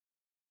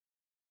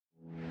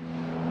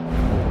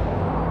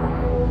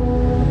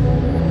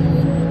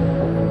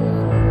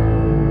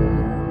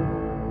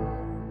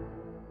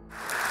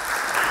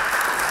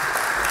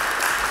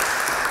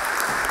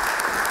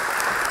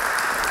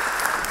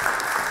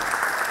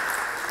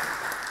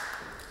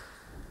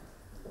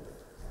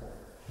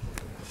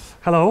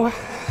Hello,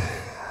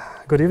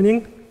 good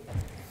evening.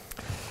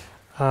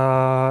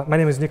 My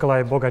name is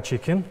Nikolay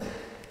Bogachikhin.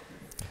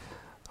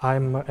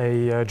 I'm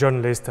a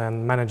journalist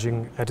and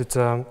managing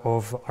editor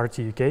of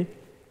RT UK.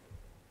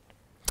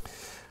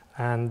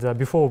 And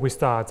before we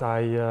start,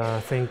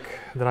 I think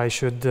that I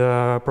should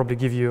probably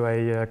give you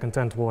a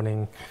content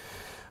warning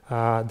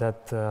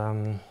that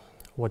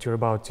what you're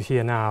about to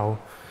hear now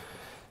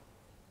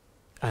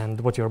and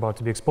what you're about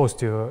to be exposed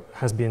to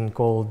has been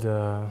called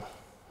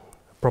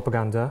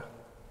propaganda,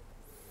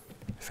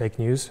 fake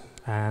news,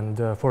 and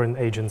foreign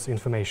agents'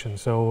 information.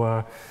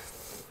 So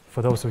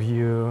for those of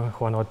you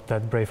who are not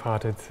that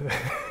brave-hearted,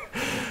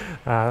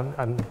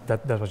 and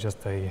that was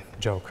just a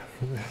joke.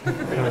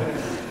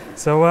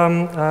 So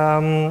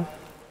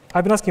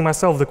I've been asking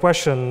myself the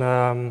question,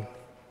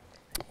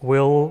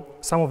 will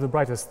some of the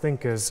brightest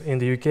thinkers in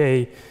the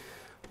UK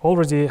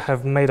already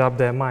have made up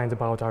their mind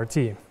about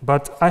RT?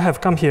 But I have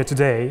come here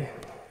today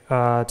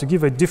to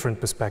give a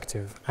different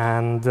perspective,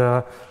 and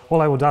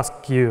all I would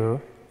ask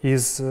you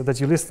is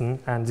that you listen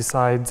and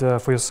decide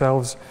for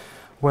yourselves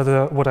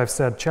whether what I've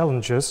said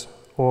challenges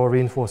or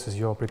reinforces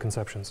your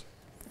preconceptions.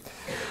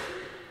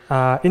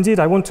 Indeed,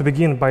 I want to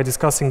begin by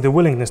discussing the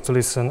willingness to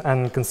listen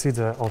and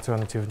consider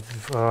alternative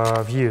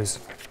views.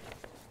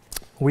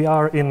 We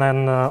are in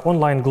an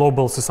online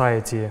global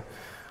society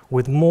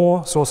with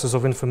more sources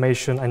of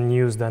information and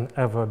news than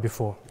ever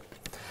before.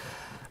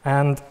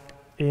 And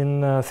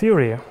in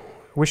theory,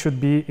 we should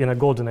be in a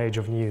golden age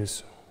of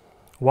news,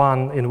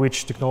 one in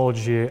which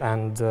technology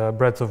and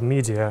breadth of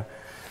media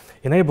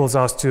enables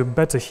us to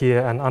better hear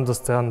and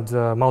understand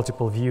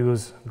multiple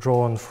views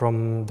drawn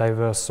from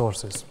diverse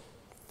sources.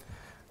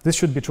 This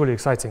should be truly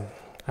exciting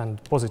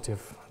and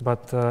positive,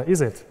 but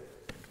is it?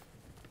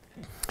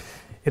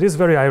 It is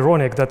very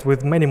ironic that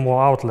with many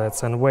more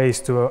outlets and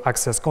ways to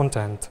access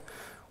content,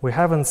 we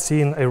haven't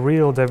seen a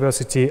real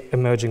diversity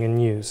emerging in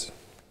news.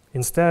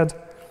 Instead,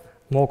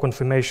 more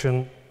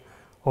confirmation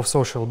of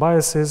social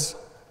biases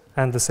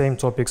and the same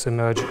topics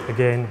emerge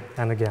again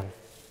and again.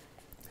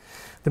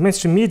 The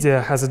mainstream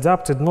media has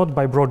adapted not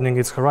by broadening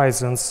its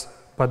horizons,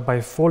 but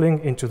by falling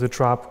into the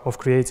trap of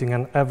creating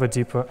an ever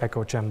deeper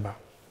echo chamber.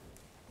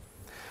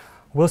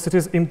 Whilst it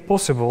is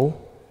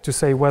impossible to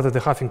say whether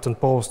the Huffington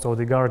Post or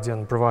the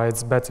Guardian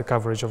provides better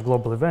coverage of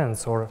global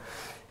events, or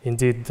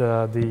indeed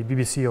the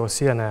BBC or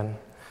CNN,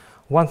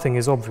 one thing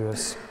is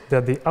obvious,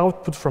 that the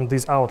output from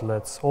these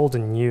outlets, old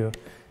and new,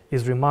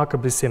 is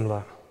remarkably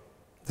similar.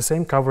 The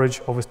same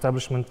coverage of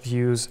establishment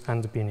views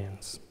and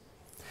opinions.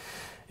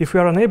 If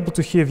we are unable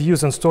to hear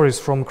views and stories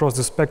from across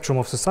the spectrum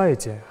of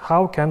society,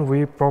 how can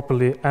we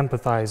properly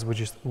empathize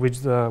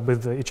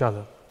with each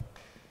other?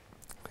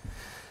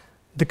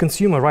 The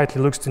consumer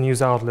rightly looks to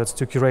news outlets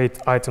to curate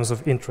items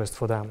of interest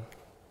for them.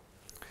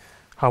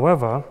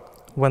 However,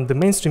 when the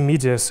mainstream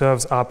media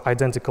serves up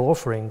identical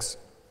offerings,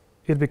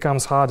 it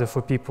becomes harder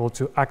for people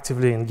to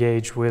actively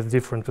engage with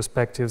different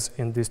perspectives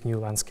in this new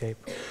landscape.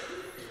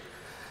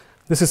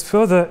 This is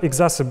further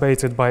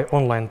exacerbated by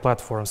online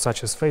platforms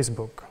such as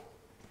Facebook.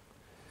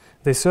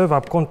 They serve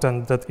up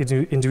content that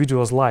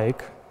individuals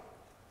like,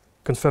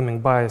 confirming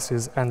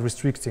biases and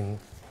restricting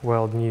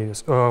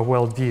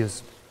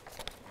worldviews.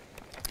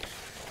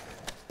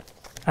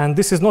 And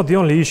this is not the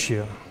only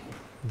issue.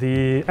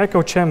 The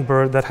echo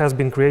chamber that has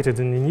been created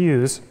in the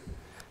news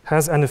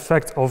has an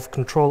effect of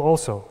control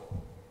also.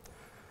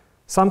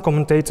 Some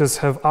commentators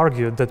have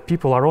argued that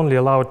people are only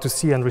allowed to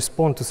see and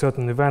respond to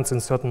certain events in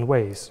certain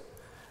ways,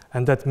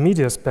 and that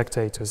media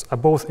spectators are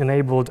both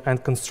enabled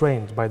and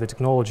constrained by the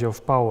technology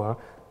of power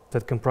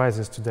that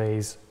comprises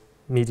today's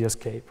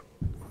mediascape.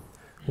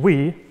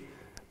 We,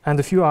 and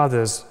a few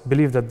others,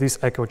 believe that this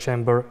echo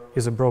chamber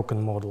is a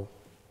broken model.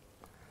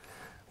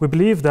 We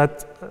believe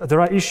that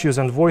there are issues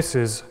and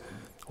voices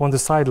on the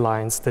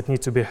sidelines that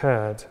need to be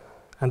heard,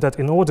 and that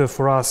in order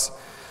for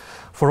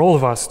all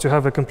of us to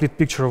have a complete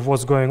picture of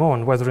what's going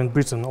on, whether in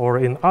Britain or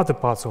in other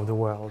parts of the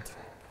world,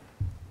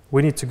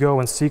 we need to go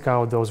and seek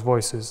out those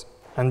voices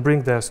and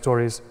bring their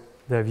stories,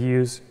 their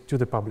views to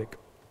the public.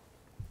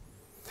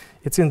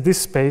 It's in this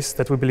space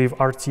that we believe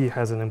RT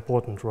has an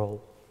important role.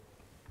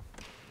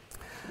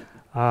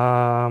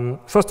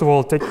 First of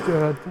all,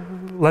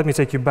 let me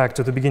take you back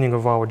to the beginning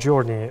of our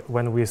journey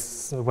when we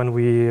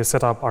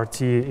set up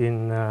RT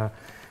in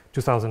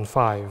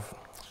 2005,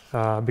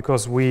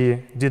 because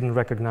we didn't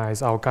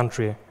recognize our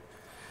country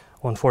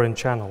on foreign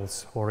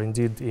channels, or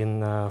indeed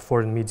in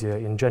foreign media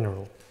in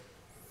general.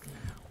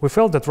 We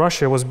felt that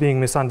Russia was being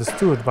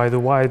misunderstood by the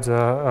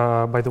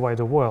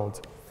wider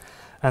world,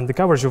 and the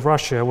coverage of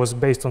Russia was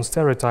based on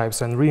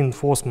stereotypes and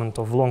reinforcement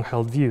of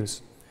long-held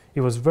views. It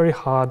was very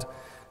hard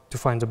to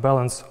find a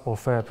balanced or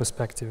fair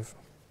perspective.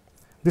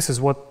 This is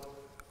what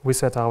we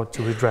set out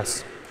to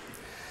redress.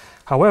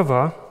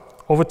 However,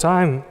 over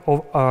time,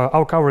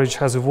 our coverage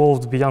has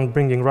evolved beyond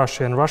bringing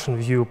Russia and Russian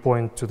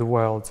viewpoint to the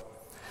world.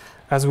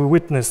 As we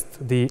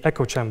witnessed the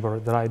echo chamber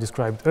that I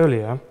described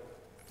earlier,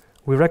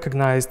 we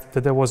recognized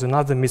that there was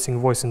another missing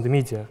voice in the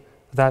media,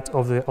 that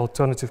of the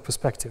alternative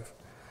perspective.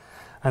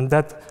 And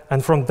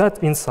from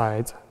that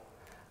insight,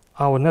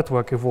 our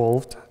network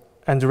evolved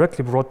and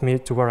directly brought me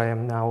to where I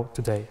am now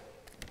today.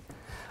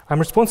 I'm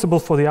responsible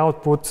for the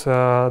output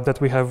that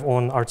we have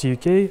on RT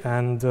UK,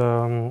 and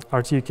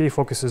RT UK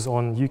focuses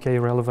on UK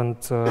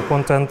relevant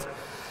content.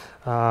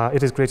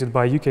 It is created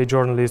by UK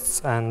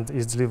journalists and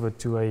is delivered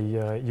to a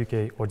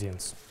UK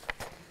audience.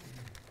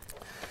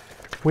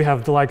 We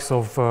have the likes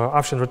of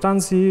Afshin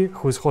Ratanzi,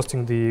 who is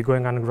hosting the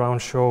Going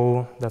Underground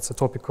show. That's a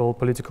topical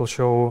political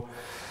show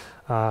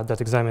that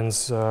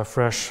examines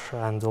fresh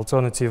and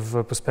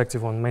alternative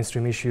perspective on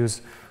mainstream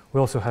issues. We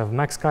also have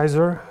Max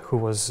Kaiser, who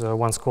was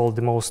once called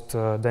the most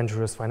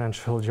dangerous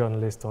financial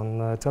journalist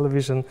on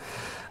television.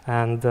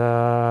 And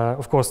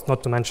of course,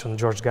 not to mention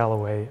George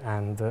Galloway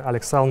and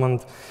Alex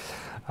Salmond.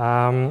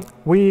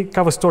 We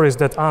cover stories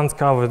that aren't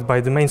covered by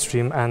the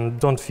mainstream and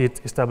don't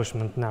fit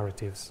establishment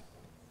narratives.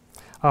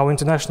 Our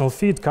international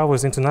feed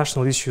covers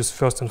international issues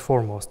first and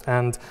foremost,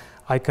 and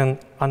I can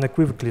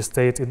unequivocally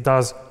state it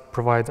does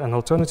provide an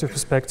alternative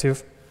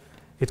perspective,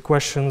 it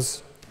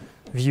questions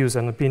views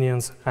and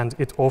opinions, and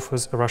it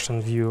offers a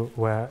Russian view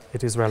where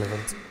it is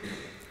relevant.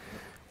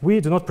 We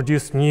do not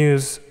produce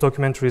news,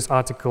 documentaries,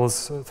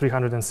 articles,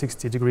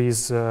 360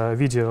 degrees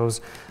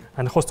videos,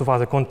 and a host of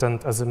other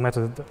content as a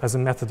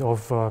method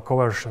of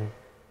coercion.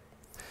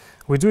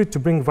 We do it to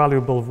bring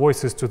valuable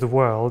voices to the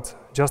world,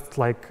 just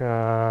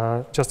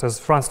as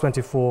France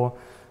 24,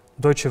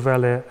 Deutsche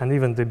Welle, and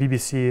even the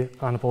BBC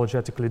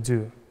unapologetically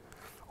do,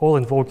 all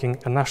invoking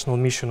a national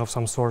mission of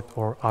some sort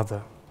or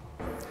other.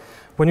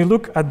 When you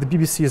look at the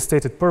BBC's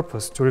stated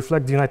purpose to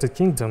reflect the United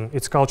Kingdom,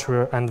 its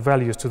culture and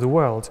values to the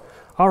world,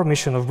 our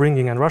mission of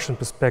bringing a Russian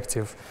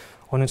perspective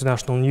on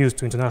international news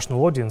to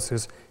international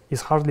audiences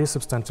is hardly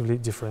substantively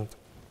different.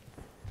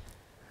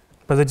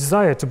 But the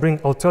desire to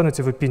bring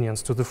alternative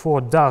opinions to the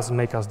fore does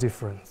make us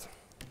different.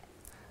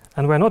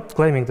 And we're not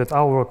claiming that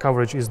our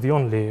coverage is the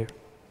only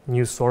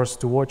news source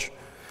to watch,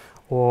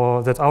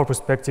 or that our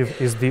perspective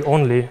is the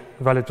only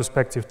valid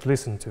perspective to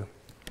listen to.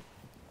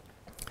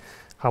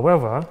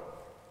 However,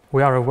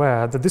 we are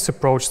aware that this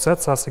approach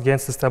sets us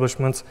against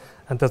establishments,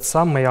 and that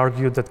some may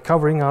argue that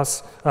covering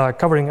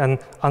an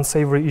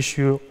unsavory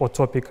issue or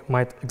topic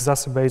might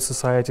exacerbate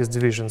society's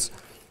divisions,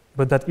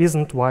 but that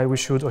isn't why we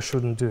should or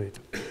shouldn't do it.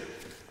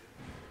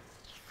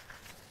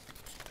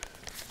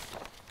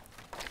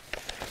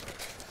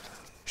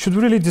 Should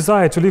we really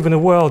desire to live in a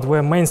world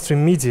where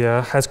mainstream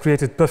media has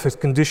created perfect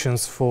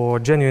conditions for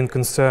genuine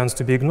concerns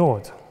to be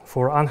ignored,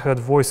 for unheard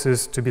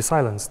voices to be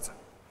silenced?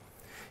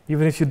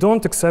 Even if you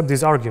don't accept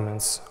these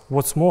arguments,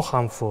 what's more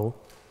harmful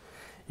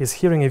is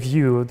hearing a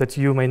view that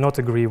you may not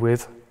agree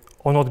with,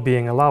 or not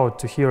being allowed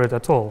to hear it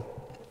at all.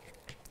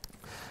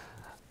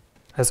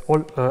 As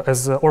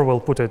Orwell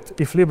put it,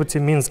 if liberty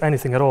means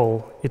anything at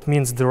all, it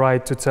means the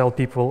right to tell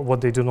people what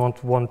they do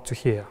not want to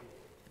hear.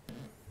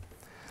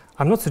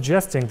 I'm not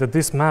suggesting that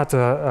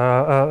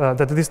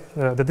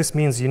this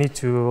means you need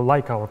to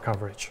like our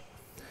coverage,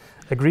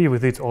 agree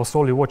with it, or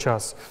solely watch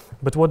us.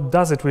 But what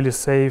does it really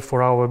say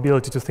for our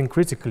ability to think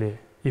critically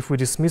if we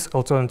dismiss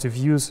alternative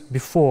views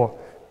before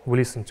we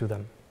listen to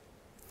them?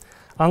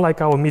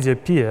 Unlike our media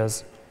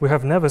peers, we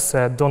have never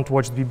said don't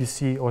watch the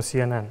BBC or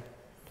CNN.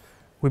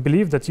 We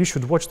believe that you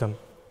should watch them,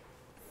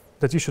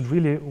 that you should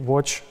really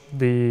watch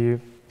the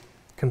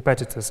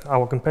competitors,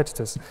 our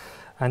competitors,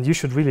 and you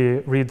should really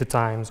read the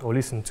Times or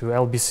listen to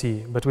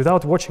LBC. But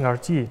without watching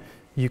RT,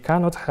 you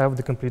cannot have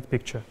the complete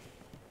picture.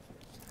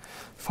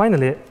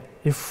 Finally,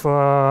 if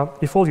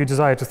all you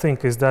desire to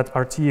think is that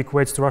RT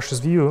equates to Russia's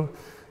view,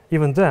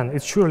 even then,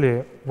 it's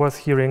surely worth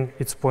hearing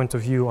its point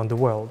of view on the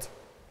world,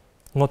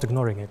 not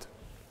ignoring it.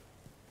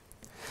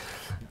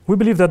 We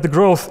believe that the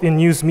growth in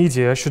news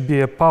media should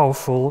be a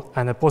powerful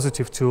and a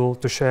positive tool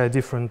to share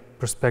different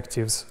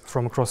perspectives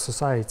from across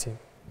society.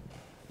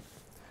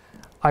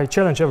 I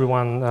challenge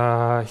everyone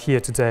here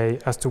today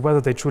as to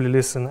whether they truly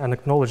listen and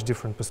acknowledge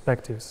different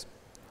perspectives.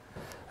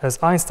 As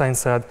Einstein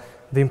said,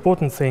 the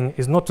important thing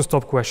is not to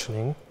stop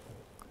questioning.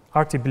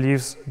 RT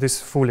believes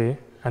this fully,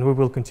 and we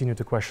will continue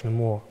to question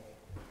more.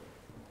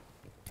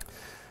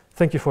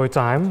 Thank you for your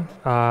time.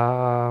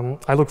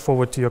 I look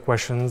forward to your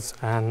questions,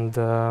 and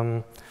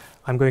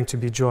I'm going to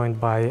be joined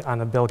by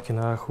Anna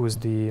Belkina, who is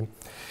the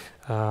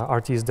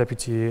RT's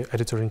Deputy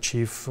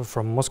Editor-in-Chief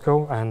from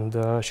Moscow,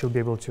 and she'll be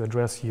able to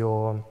address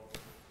your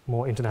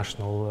more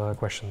international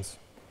questions.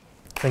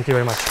 Thank you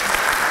very much.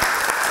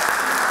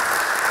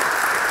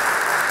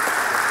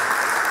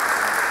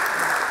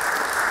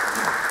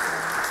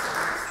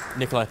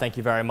 Nikolay, thank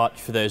you very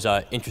much for those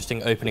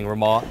interesting opening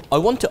remarks. I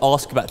want to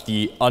ask about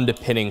the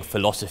underpinning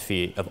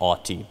philosophy of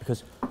RT,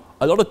 because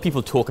a lot of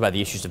people talk about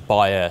the issues of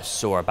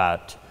bias or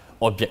about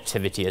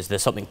objectivity as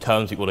there's something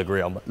terms we all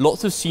agree on. But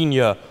lots of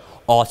senior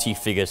RT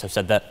figures have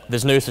said that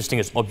there's no such thing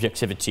as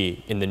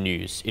objectivity in the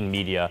news, in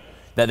media,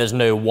 that there's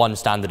no one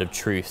standard of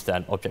truth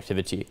and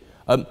objectivity.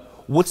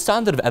 What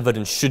standard of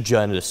evidence should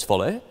journalists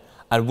follow?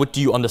 And what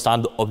do you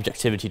understand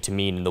objectivity to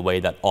mean in the way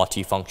that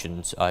RT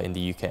functions in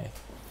the UK?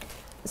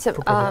 So,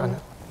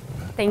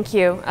 thank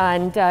you,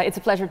 and it's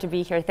a pleasure to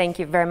be here. Thank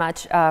you very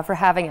much for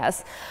having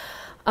us.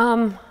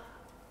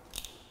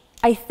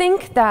 I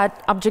think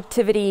that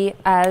objectivity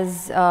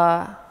as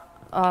an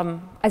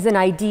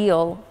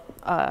ideal,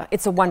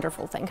 it's a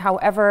wonderful thing.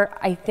 However,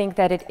 I think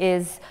that it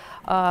is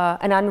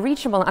an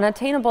unreachable,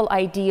 unattainable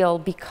ideal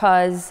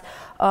because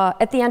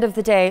at the end of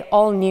the day,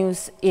 all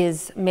news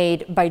is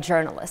made by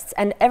journalists.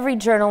 And every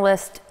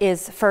journalist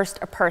is first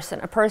a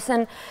person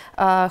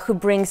who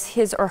brings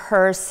his or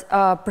her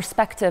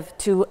perspective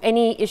to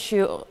any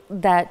issue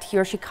that he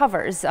or she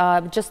covers.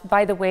 Just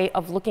by the way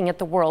of looking at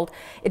the world,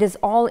 it is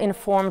all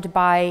informed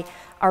by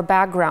our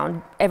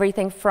background,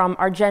 everything from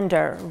our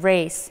gender,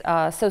 race,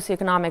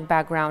 socioeconomic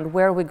background,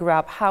 where we grew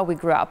up, how we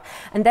grew up,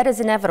 and that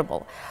is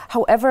inevitable.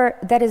 However,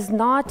 that is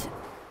not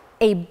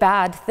a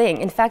bad thing.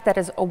 In fact, that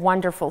is a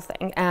wonderful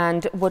thing.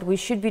 And what we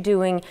should be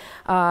doing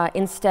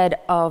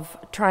instead of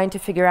trying to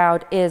figure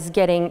out is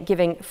giving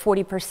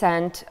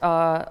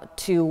 40%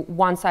 to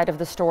one side of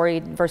the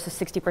story versus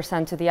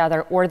 60% to the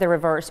other, or the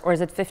reverse, or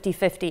is it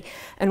 50-50?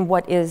 And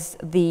what is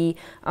the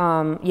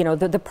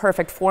the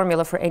perfect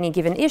formula for any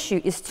given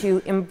issue is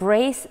to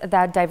embrace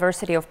that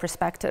diversity of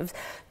perspectives.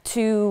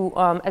 To,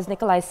 as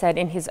Nikolay said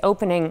in his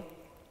opening,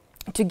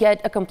 to get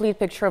a complete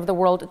picture of the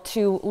world,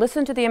 to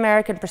listen to the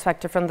American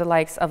perspective from the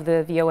likes of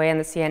the VOA and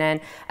the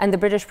CNN, and the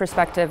British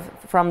perspective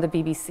from the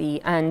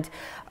BBC, and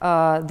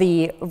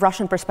the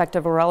Russian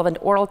perspective or relevant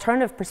or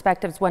alternative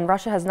perspectives when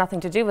Russia has nothing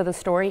to do with the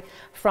story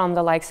from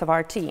the likes of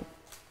RT.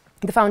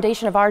 The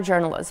foundation of our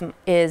journalism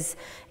is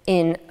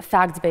in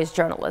fact-based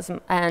journalism,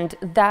 and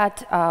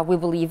that we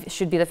believe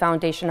should be the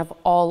foundation of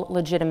all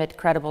legitimate,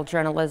 credible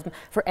journalism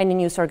for any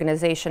news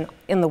organization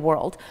in the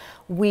world.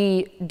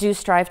 We do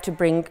strive to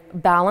bring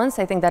balance.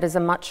 I think that is a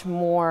much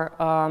more,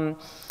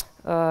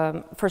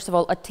 first of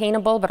all,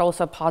 attainable, but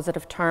also a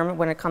positive term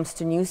when it comes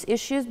to news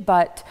issues.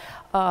 But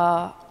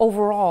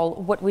overall,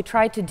 what we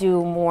try to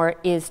do more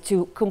is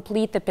to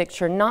complete the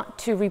picture, not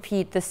to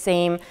repeat the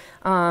same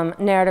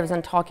narratives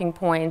and talking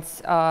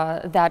points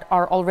that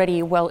are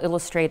already well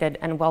illustrated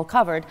and well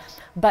covered,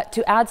 but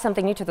to add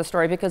something new to the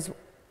story, because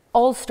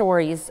all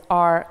stories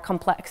are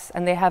complex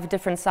and they have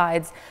different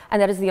sides,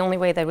 and that is the only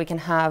way that we can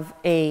have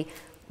a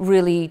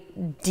really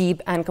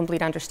deep and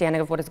complete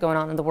understanding of what is going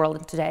on in the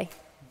world today.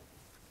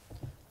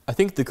 I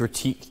think the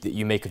critique that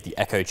you make of the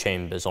echo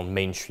chambers on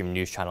mainstream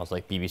news channels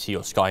like BBC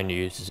or Sky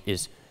News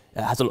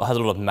has a lot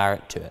of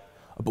merit to it.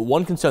 But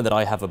one concern that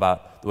I have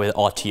about the way that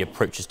RT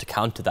approaches to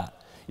counter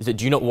that is that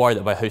do you not worry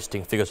that by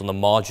hosting figures on the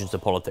margins of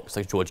politics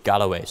like George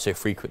Galloway so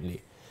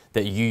frequently,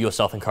 that you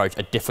yourself encourage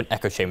a different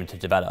echo chamber to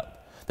develop?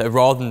 That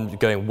rather than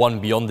going one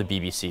beyond the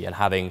BBC and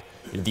having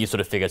these sort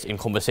of figures in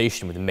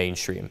conversation with the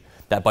mainstream,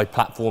 that by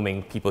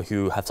platforming people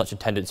who have such a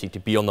tendency to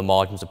be on the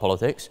margins of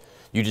politics,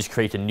 you just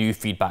create a new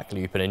feedback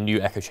loop and a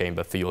new echo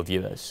chamber for your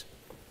viewers.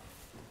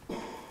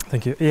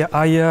 Thank you. Yeah,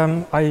 I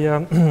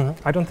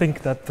don't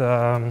think that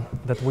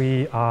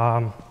we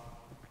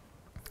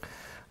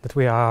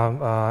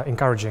are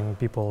encouraging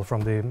people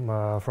from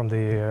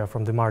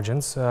the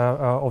margins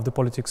of the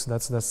politics.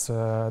 That's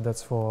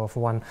for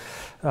one.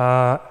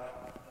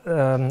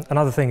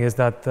 Another thing is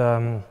that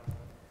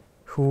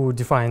who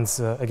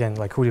defines again,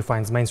 like who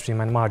defines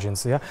mainstream and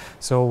margins? Yeah.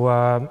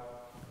 So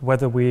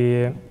whether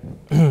we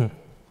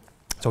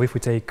so if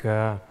we take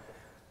the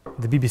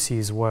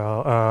BBC's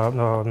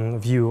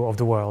view of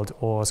the world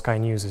or Sky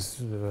News's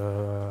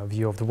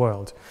view of the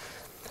world,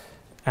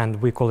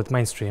 and we call it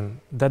mainstream,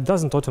 that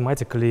doesn't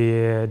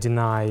automatically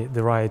deny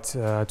the right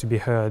to be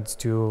heard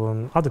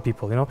to other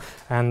people, you know.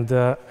 And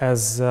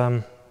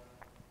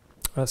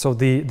so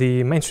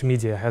the mainstream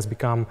media has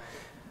become,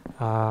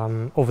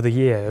 over the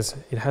years,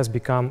 it has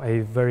become a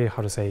very,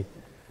 how to say,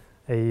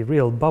 a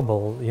real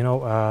bubble, you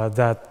know,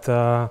 that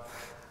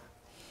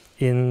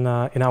in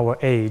our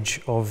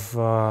age of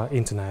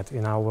internet,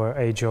 in our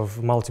age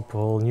of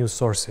multiple news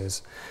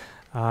sources,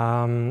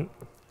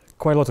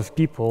 quite a lot of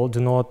people do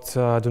not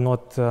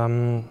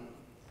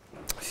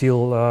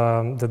feel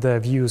that their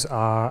views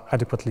are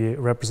adequately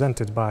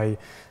represented by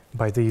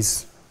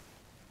these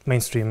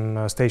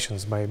mainstream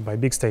stations, by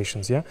big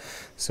stations. Yeah.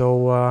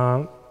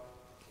 So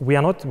we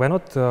are not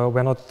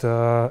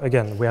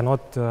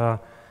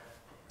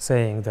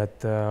saying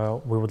that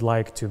we would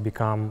like to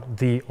become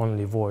the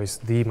only voice,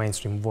 the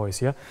mainstream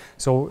voice. Yeah.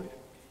 So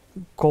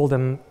call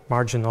them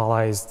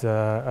marginalized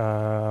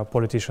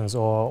politicians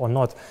or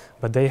not,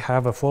 but they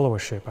have a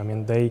followership. I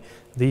mean,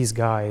 these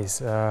guys,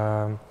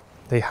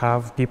 they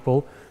have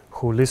people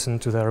who listen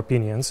to their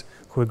opinions,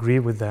 who agree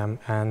with them,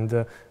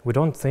 and we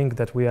don't think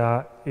that we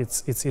are.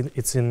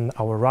 It's in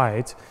our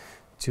right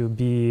to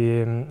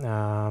be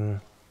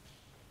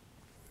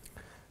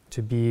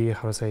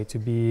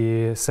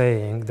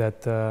saying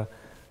that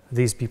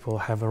these people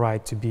have a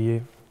right to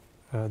be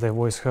their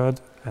voice heard,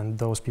 and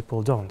those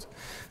people don't.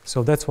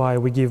 So that's why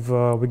we give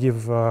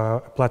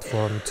a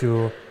platform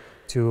to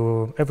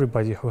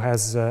everybody who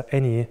has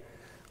any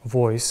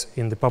voice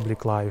in the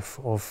public life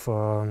of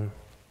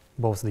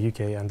both the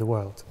UK and the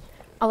world.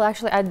 I'll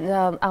actually add,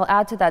 I'll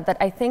add to that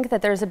I think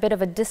that there's a bit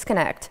of a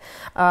disconnect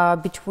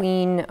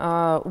between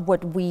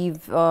what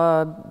we've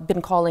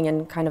been calling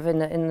in kind of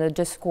in the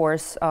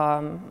discourse,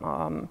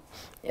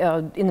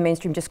 in the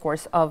mainstream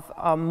discourse of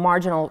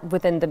marginal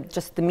within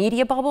just the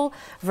media bubble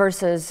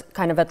versus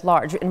kind of at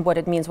large and what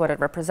it means, what it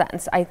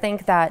represents. I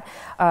think that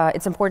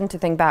it's important to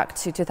think back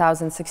to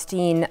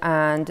 2016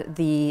 and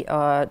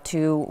the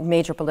two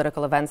major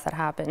political events that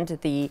happened,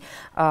 the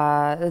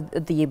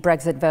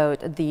Brexit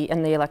vote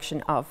and the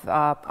election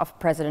of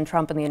President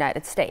Trump in the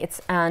United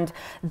States. And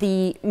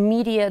the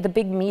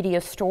big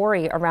media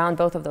story around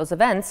both of those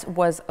events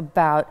was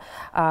about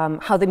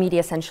how the media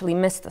essentially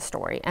missed the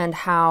story and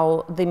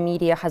how the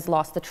media has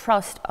lost the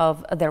trust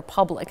of their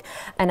public.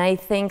 And I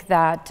think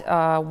that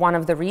one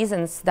of the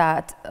reasons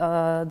that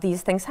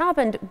these things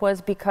happened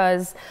was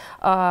because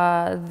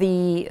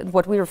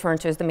what we refer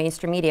to as the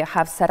mainstream media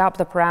have set up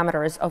the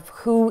parameters of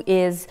who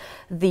is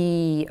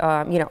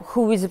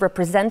who is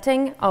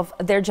representing of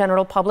their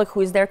general public,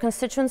 who is their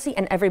constituency,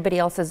 and everybody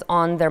else is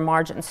on their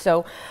margins.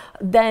 So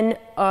then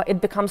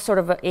it becomes sort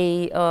of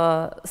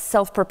a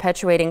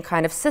self-perpetuating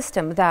kind of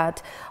system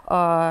that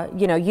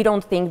you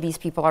don't think these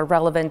people are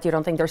relevant, you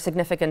don't think they're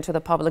significant to the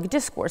public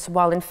discourse,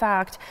 while in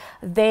fact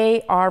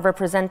they are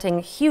representing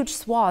huge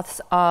swaths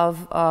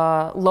of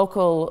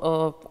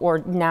local or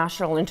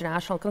national,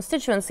 international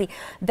constituency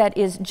that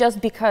is just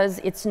because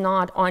it's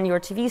not on your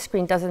TV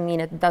screen doesn't mean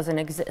it doesn't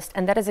exist.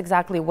 And that is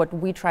exactly what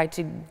we try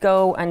to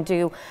go and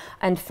do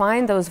and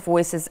find those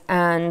voices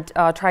and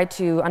try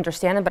to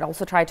understand them, but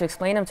also try to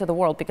explain them to the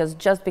world, because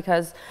just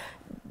because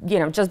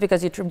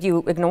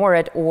you ignore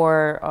it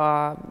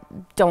or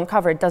don't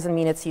cover it doesn't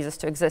mean it ceases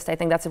to exist. I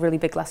think that's a really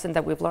big lesson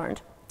that we've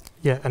learned.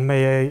 Yeah, and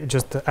may I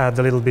just add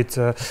a little bit?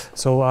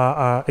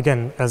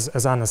 Again,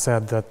 as Anna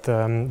said, that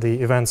the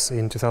events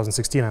in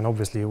 2016, and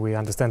obviously we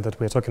understand that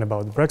we're talking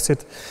about the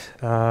Brexit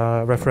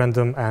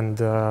referendum and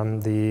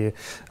the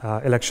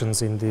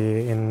elections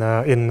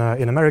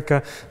in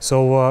America.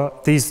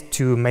 So these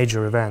two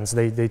major events,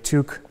 they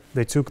took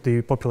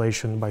the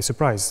population by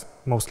surprise,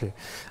 mostly.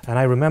 And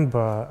I remember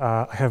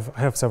I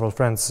have several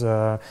friends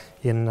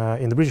in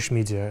the British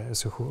media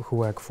who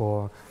work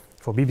for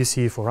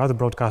BBC, for other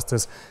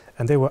broadcasters,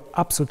 and they were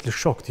absolutely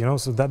shocked.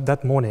 So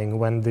that morning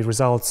when the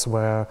results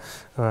were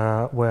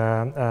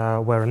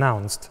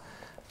announced,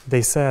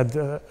 they said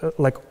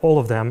like all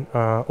of them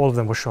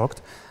were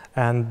shocked,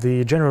 and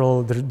the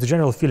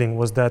general feeling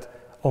was that,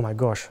 oh my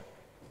gosh,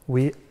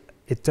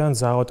 it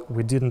turns out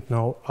we didn't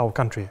know our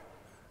country.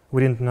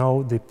 We didn't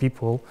know the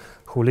people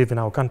who live in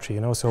our country,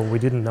 so we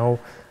didn't know.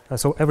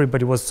 So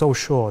everybody was so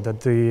sure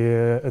that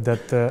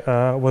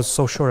was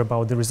so sure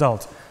about the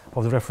result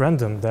of the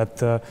referendum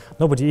that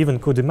nobody even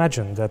could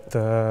imagine that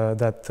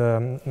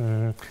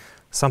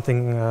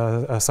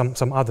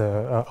some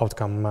other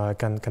outcome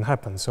can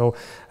happen. So,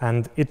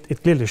 and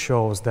it clearly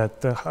shows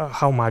that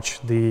how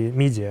much the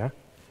media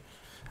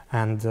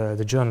and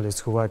the journalists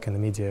who work in the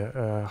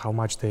media, how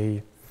much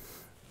they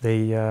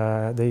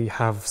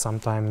have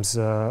sometimes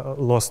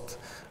lost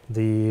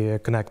the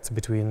connect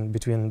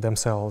between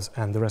themselves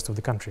and the rest of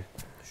the country.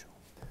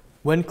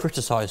 When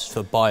criticized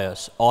for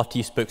bias,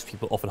 RT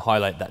spokespeople often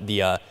highlight that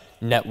the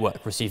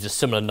network receives a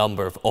similar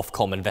number of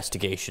Ofcom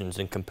investigations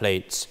and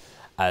complaints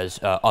as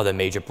other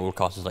major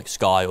broadcasters like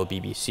Sky or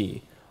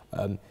BBC.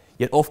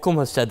 Yet Ofcom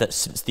has said that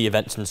since the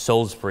events in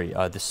Salisbury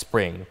this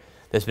spring,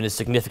 there's been a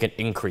significant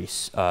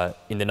increase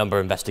in the number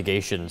of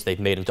investigations they've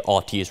made into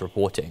RT's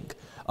reporting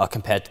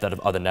compared to that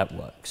of other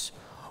networks.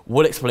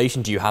 What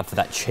explanation do you have for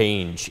that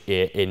change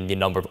in the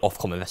number of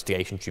Ofcom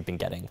investigations you've been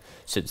getting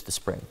since the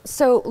spring?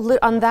 So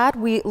on that,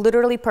 we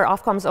literally, per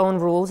Ofcom's own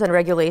rules and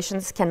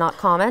regulations, cannot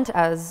comment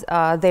as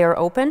they are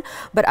open.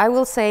 But I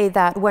will say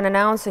that when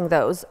announcing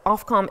those,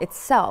 Ofcom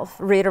itself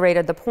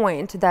reiterated the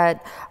point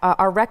that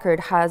our record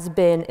has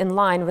been in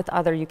line with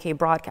other UK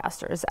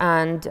broadcasters.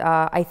 And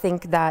I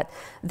think that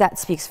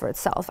speaks for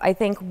itself. I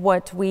think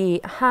what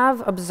we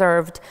have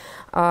observed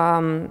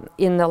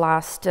in the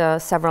last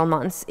several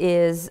months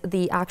is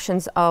the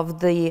actions of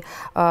the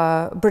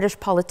British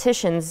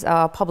politicians,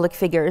 public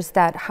figures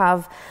that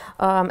have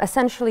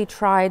essentially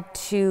tried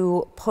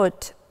to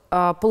put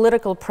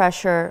political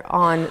pressure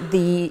on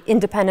the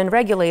independent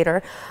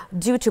regulator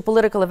due to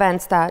political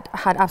events that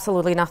had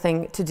absolutely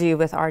nothing to do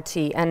with RT.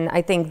 And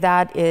I think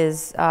that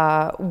is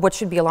what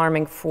should be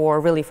alarming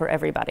for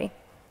everybody.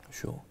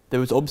 Sure. There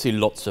was obviously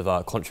lots of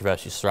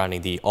controversy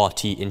surrounding the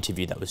RT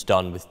interview that was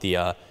done with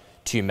the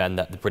two men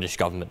that the British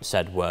government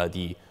said were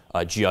the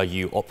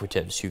GRU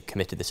operatives who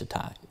committed this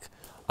attack.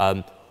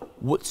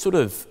 What sort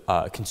of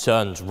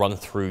concerns run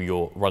through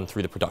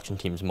the production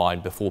team's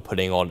mind before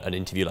putting on an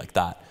interview like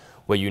that,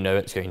 where you know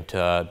it's going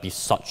to be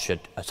such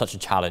a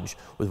challenge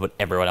with what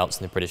everyone else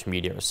in the British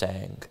media are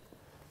saying?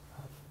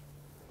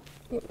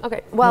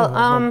 Okay. Well,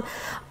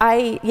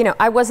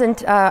 I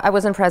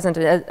wasn't present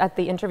at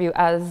the interview,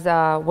 as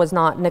was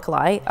not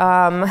Nikolay.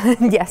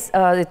 Yes,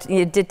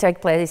 it did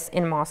take place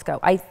in Moscow.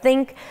 I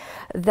think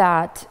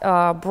that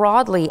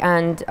broadly,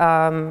 and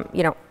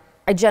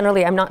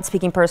I'm not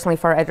speaking personally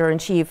for our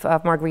editor-in-chief,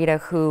 Margarita,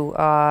 who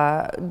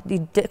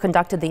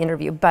conducted the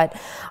interview, but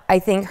I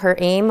think her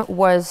aim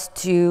was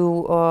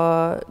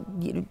to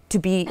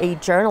be a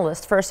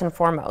journalist first and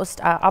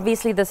foremost.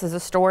 Obviously, this is a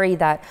story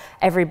that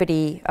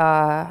everybody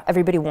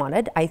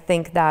wanted. I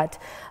think that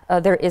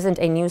there isn't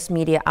a news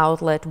media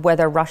outlet,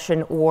 whether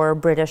Russian or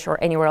British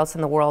or anywhere else in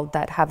the world,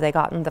 that have they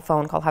gotten the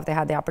phone call, have they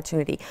had the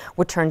opportunity,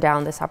 would turn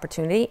down this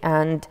opportunity.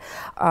 And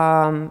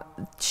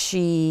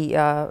she,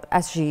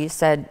 as she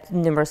said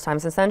numerous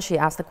times since then, she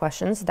asked the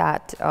questions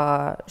that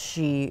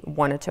she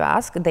wanted to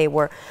ask. They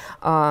were,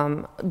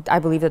 I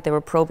believe that they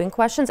were probing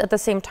questions. At the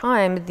same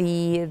time,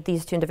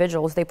 these two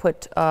individuals, they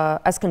put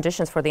as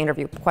conditions for the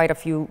interview quite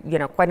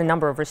a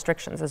number of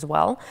restrictions as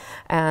well.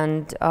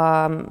 And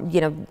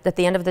at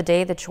the end of the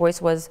day, the choice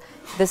was,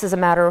 this is a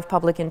matter of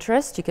public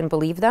interest. You can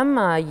believe them,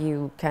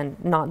 you can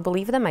not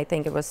believe them. I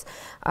think it was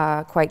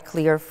quite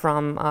clear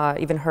from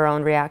even her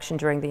own reaction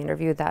during the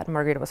interview that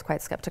Margarita was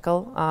quite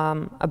skeptical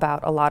about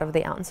a lot of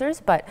the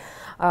answers. But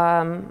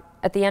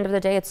at the end of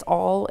the day, it's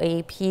all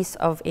a piece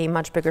of a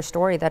much bigger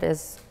story that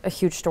is a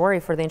huge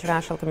story for the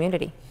international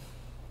community.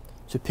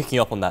 So picking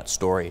up on that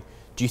story,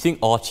 do you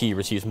think RT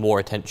receives more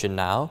attention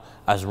now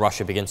as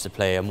Russia begins to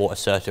play a more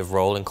assertive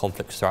role in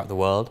conflicts throughout the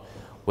world?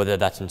 Whether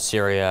that's in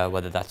Syria,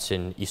 whether that's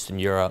in Eastern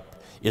Europe,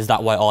 is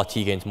that why RT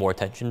gains more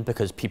attention?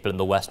 Because people in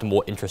the West are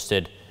more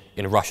interested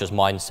in Russia's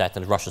mindset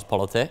and Russia's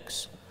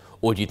politics?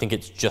 Or do you think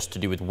it's just to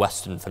do with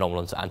Western phenomena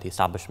and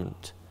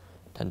anti-establishment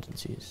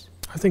tendencies?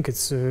 I think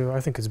it's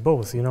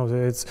both. I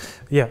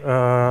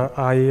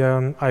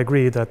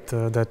agree that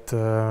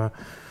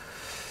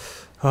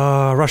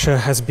Russia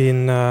has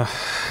been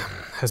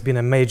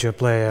a major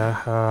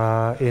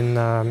player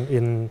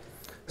in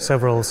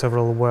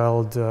several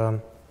world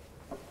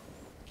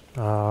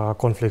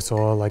conflicts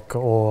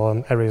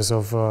or areas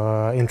of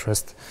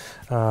interest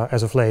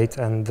as of late,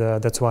 and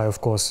that's why, of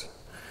course,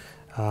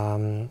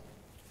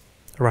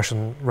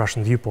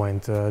 Russian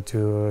viewpoint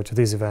to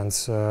these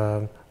events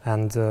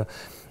and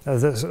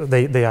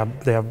they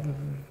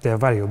are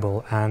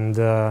valuable. And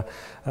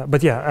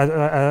but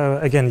yeah,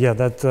 again, yeah,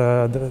 that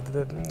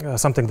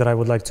something that I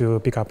would like to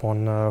pick up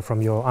on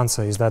from your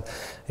answer is that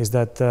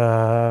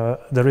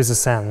there is a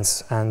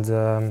sense, and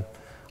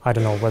I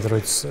don't know whether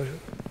it's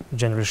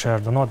generally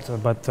shared or not,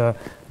 but there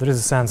is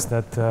a sense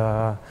that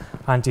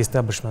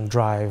anti-establishment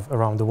drive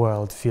around the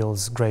world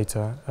feels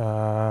greater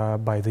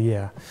by the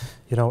year,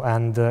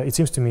 and it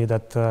seems to me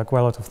that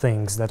quite a lot of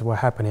things that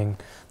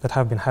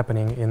have been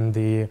happening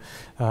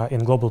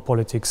in global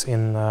politics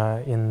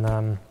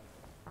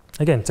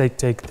again, take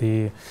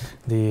the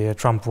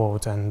Trump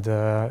vote, and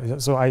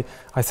so I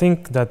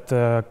think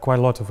that quite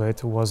a lot of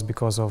it was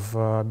because of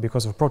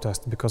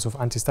protest, because of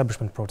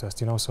anti-establishment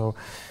protest, so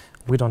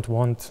we don't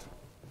want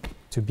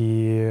to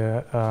be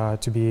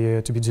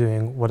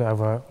doing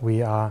whatever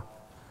we are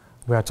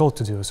told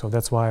to do. So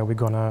that's why we're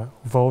gonna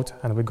vote,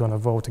 and we're gonna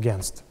vote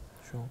against.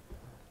 Sure.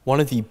 One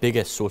of the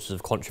biggest sources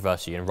of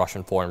controversy in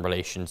Russian foreign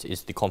relations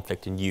is the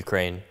conflict in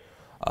Ukraine,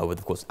 with,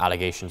 of course,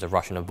 allegations of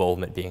Russian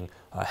involvement being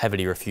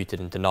heavily refuted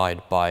and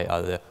denied by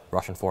the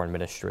Russian Foreign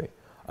Ministry.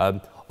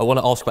 I want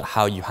to ask about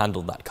how you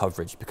handled that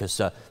coverage, because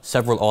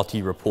several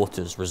RT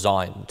reporters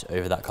resigned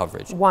over that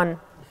coverage. One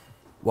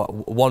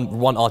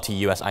RT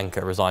US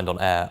anchor resigned on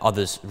air,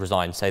 others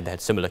resigned, say they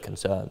had similar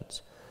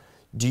concerns.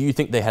 Do you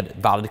think they had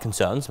valid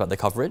concerns about the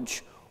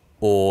coverage,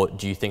 or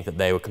do you think that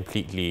they were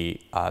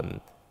completely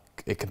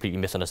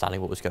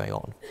misunderstanding what was going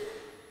on?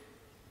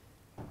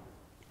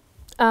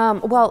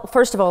 Well,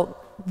 first of all,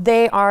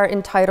 they are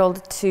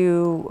entitled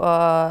to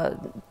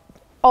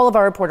all of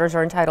our reporters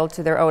are entitled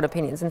to their own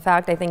opinions. In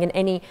fact, I think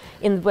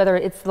in whether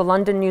it's the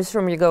London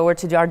newsroom you go, or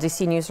to the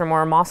RDC newsroom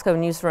or a Moscow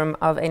newsroom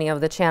of any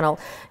of the channel,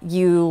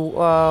 you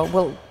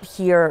will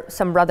hear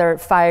some rather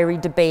fiery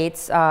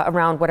debates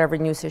around whatever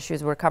news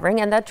issues we're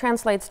covering, and that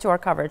translates to our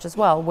coverage as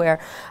well, where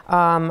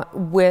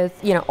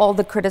with all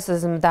the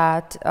criticism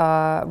that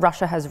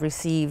Russia has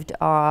received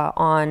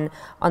on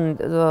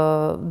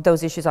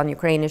those issues, on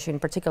Ukraine issue in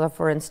particular,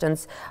 for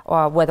instance,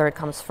 whether it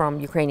comes from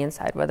Ukrainian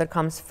side, whether it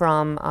comes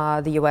from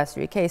the US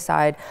or UK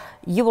side,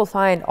 you will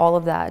find all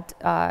of that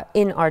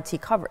in RT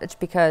coverage,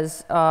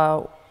 because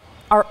our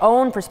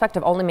own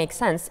perspective only makes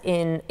sense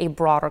in a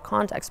broader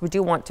context. We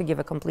do want to give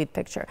a complete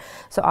picture,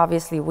 so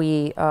obviously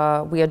we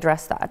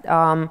address that.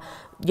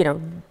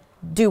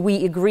 Do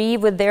we agree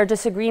with their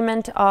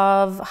disagreement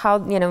of how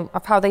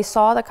they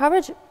saw the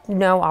coverage?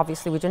 No,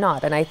 obviously we do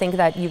not. And I think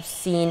that you've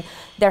seen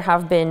there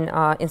have been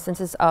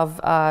instances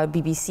of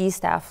BBC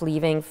staff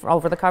leaving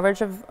over the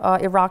coverage of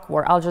Iraq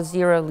War, Al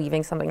Jazeera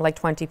leaving something like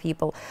 20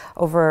 people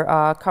over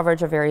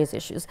coverage of various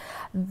issues.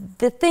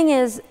 The thing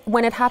is,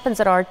 when it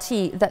happens at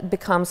RT, that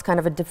becomes kind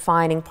of a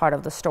defining part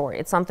of the story.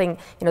 It's something,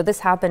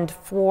 this happened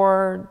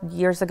 4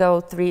 years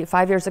ago,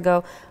 5 years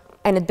ago.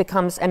 and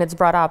it's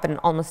brought up in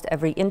almost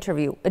every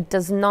interview. It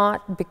does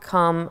not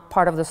become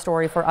part of the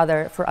story for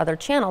other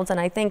channels, and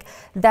I think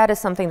that is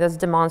something that's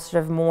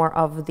demonstrative more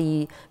of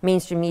the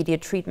mainstream media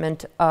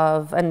treatment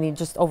of, and the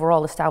just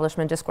overall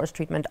establishment discourse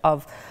treatment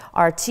of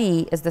RT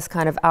is this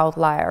kind of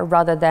outlier,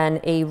 rather than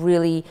a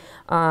really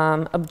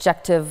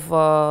objective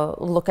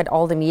look at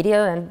all the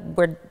media, and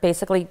where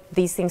basically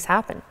these things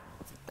happen,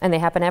 and they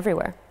happen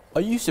everywhere. Are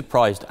you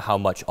surprised at how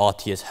much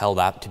RT is held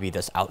out to be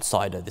this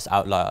outsider, this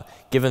outlier,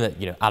 given that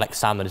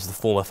Alex Salmond is the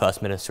former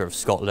First Minister of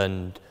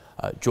Scotland,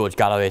 George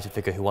Galloway is a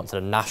figure who once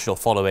had a national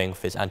following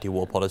for his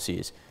anti-war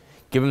policies.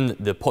 Given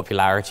the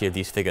popularity of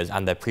these figures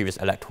and their previous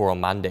electoral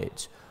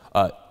mandates,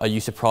 are you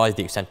surprised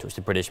the extent to which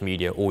the British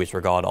media always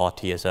regard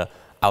RT as an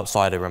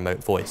outsider,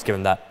 remote voice,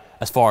 given that,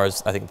 as far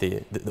as I think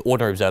the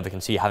ordinary observer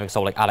can see, having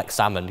someone like Alex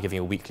Salmond giving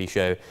a weekly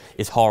show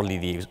is hardly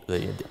the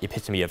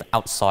epitome of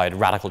outside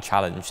radical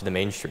challenge to the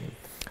mainstream?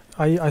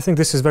 I think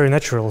this is very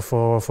natural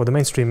for the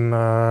mainstream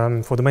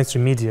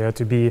media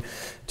to be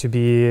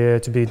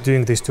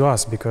doing this to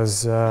us,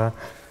 because I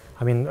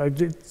mean,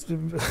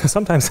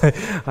 sometimes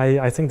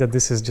I think that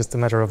this is just a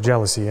matter of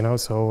jealousy,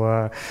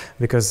 So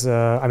because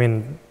I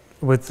mean,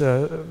 with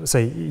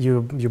say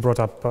you brought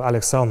up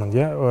Alex Salmond,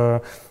 yeah.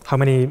 How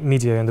many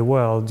media in the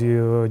world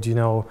do you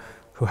know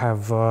who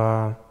have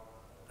a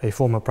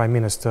former prime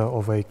minister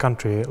of a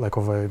country, like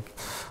of a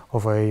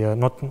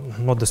not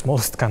the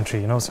smallest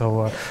country,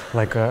 So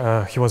like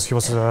he was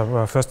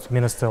first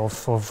minister of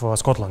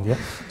Scotland, yeah.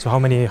 So how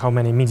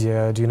many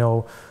media do you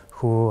know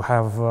who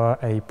have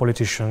a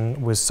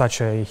politician with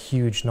such a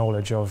huge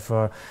knowledge of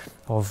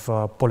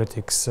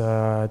politics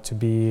to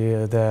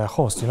be their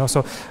host,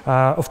 So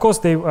of course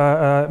they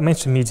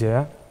mainstream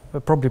media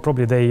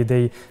probably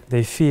they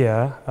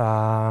fear.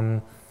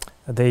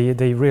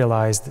 They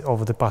realized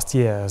over the past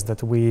years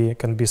that we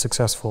can be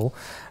successful,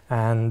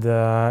 and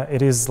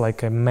it is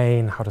like a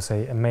main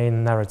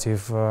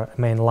narrative,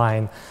 main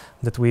line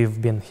that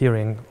we've been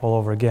hearing all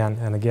over again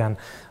and again,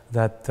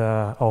 that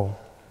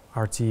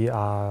RT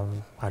are,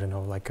 I don't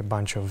know, like a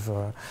bunch of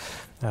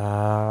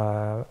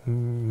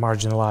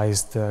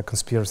marginalized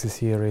conspiracy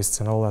theorists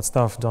and all that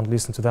stuff. Don't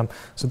listen to them.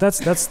 So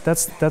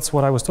that's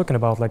what I was talking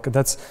about. Like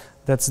that's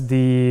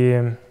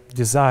the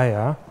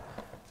desire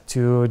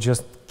to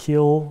just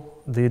kill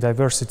the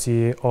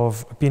diversity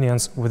of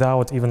opinions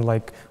without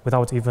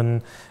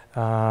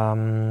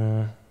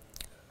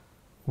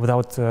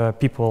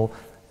people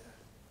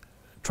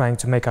trying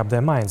to make up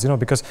their minds,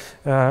 because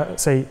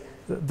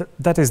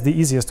that is the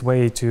easiest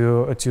way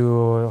to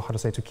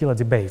kill a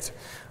debate.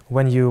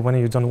 When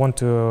you don't want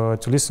to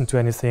listen to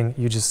anything,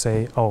 you just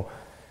say, oh,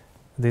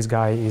 this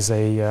guy is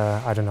it's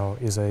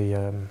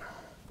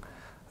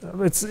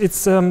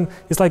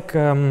like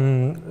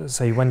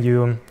say when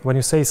you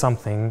say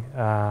something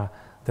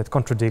that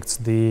contradicts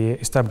the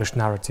established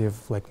narrative,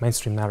 like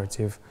mainstream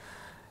narrative,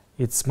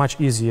 it's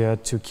much easier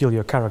to kill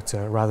your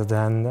character rather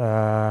than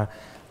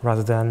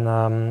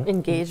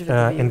engage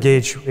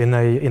in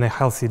a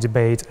healthy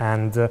debate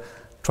and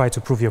try to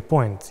prove your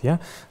point. Yeah.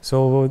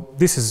 So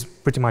this is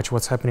pretty much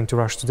what's happening to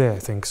Russia today, I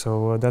think.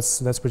 So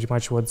that's pretty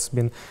much what's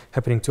been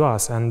happening to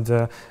us. And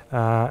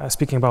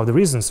speaking about the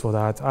reasons for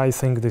that, I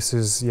think this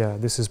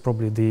is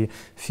probably the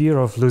fear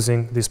of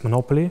losing this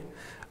monopoly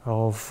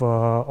of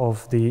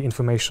the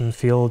information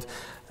field,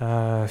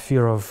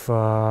 fear of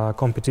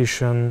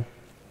competition,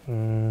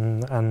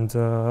 and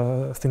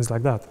things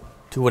like that.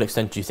 To what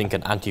extent do you think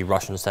an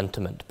anti-Russian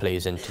sentiment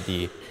plays into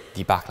the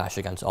backlash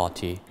against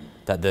RT,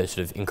 that the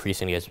sort of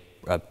increasingly as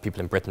people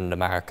in Britain and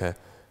America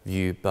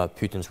view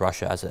Putin's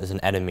Russia as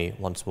an enemy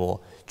once more?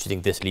 Do you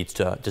think this leads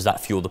to, does that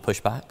fuel the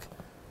pushback?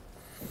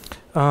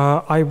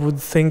 I would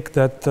think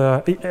that,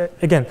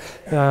 again,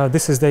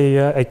 this is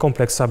a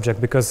complex subject,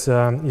 because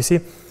you see,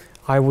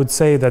 I would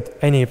say that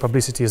any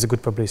publicity is a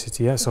good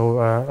publicity. Yeah? So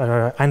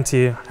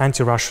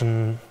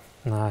anti-Russian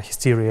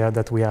hysteria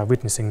that we are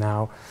witnessing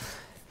now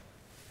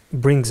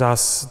brings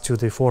us to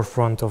the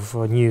forefront of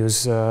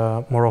news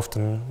more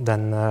often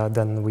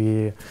than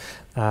we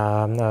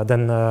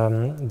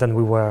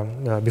were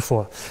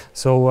before.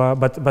 So,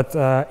 but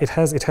it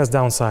has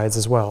downsides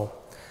as well,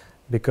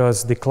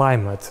 because the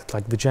climate,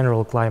 like the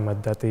general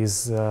climate that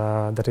is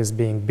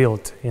being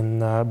built in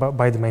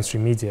by the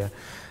mainstream media,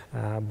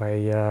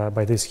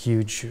 by this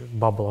huge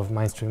bubble of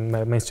mainstream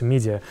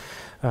media,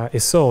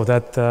 is so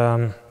that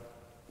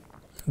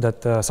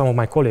some of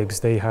my colleagues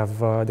they have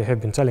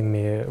been telling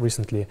me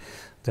recently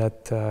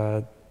that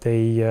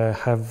they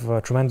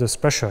have tremendous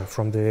pressure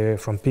from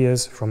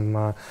peers,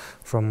 from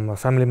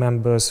family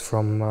members,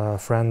 from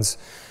friends,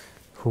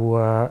 who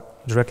are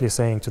directly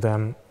saying to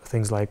them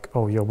things like,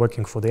 "Oh, you're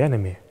working for the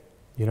enemy,"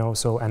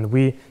 So, and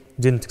we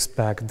didn't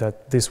expect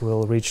that this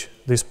will reach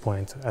this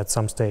point at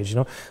some stage,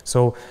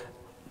 So,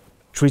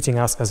 treating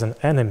us as an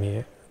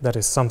enemy, that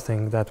is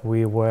something that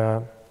we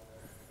are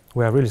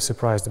really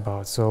surprised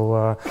about.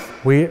 So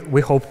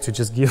we hope to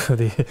just give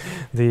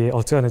the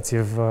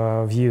alternative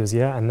views,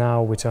 yeah, and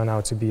now we turn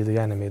out to be the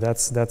enemy.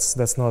 That's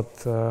not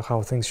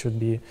how things should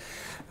be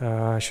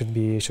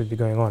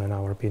going on, in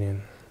our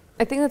opinion.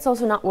 I think that's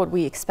also not what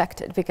we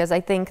expected, because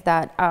I think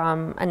that,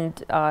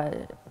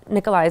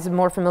 Nikolay is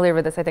more familiar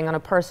with this, I think, on a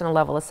personal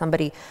level as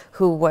somebody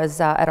who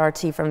was at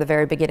RT from the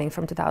very beginning,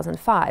 from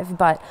 2005.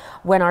 But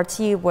when RT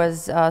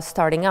was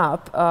starting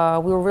up,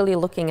 we were really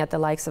looking at the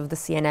likes of the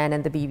CNN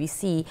and the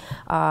BBC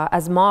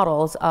as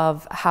models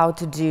of how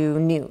to do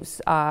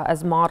news,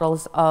 as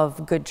models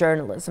of good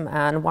journalism.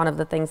 And one of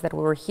the things that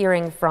we were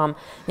hearing from,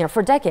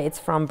 for decades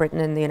from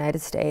Britain and the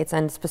United States,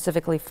 and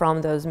specifically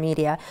from those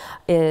media,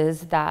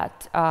 is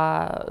that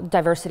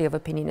diversity of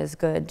opinion is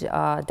good,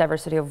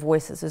 diversity of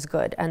voices is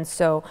good. And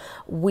so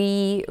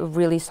we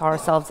really saw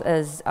ourselves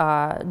as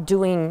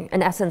doing,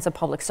 in essence, a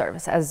public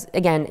service. As,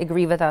 again,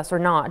 agree with us or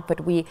not,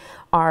 but we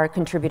are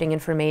contributing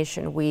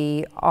information.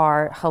 We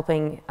are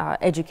helping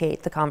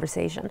educate the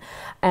conversation.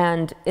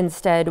 And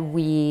instead,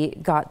 we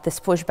got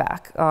this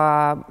pushback,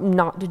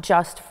 not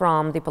just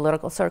from the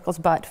political circles,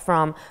 but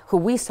from who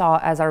we saw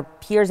as our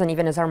peers and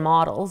even as our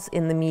models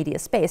in the media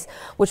space,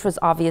 which was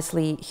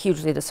obviously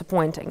hugely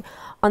disappointing.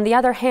 On the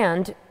other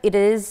hand, it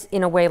is,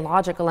 in a way,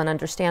 logical and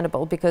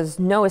understandable, because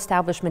no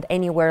establishment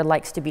anywhere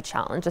likes to be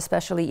challenged,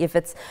 especially if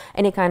it's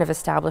any kind of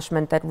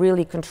establishment that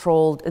really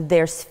controlled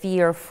their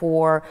sphere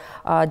for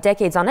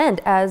decades on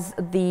end, as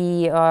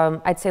the,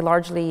 I'd say,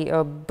 largely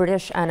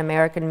British and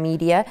American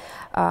media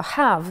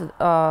have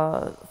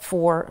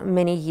for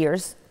many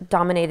years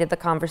dominated the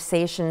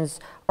conversations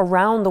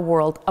around the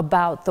world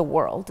about the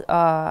world,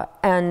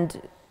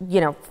 and,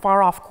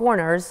 far off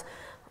corners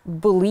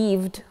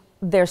believed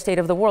their state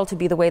of the world to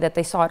be the way that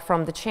they saw it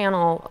from the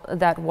channel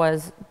that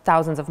was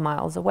thousands of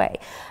miles away.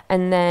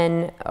 And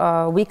then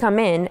we come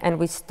in and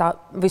we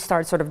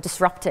start sort of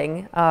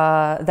disrupting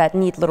that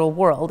neat little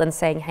world and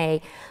saying,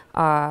 hey,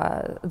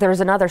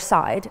 there's another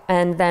side.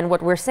 And then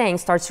what we're saying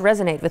starts to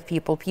resonate with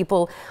people.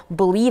 People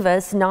believe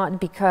us not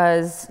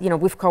because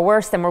we've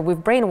coerced them or we've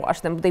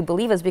brainwashed them. They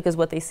believe us because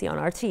what they see on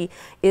RT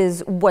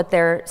is what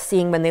they're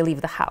seeing when they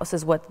leave the house,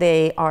 is what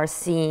they are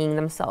seeing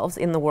themselves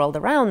in the world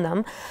around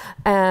them.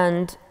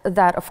 And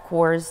that, of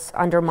course,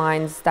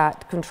 undermines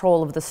that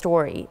control of the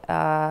story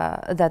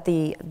that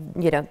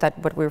that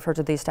what we refer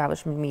to the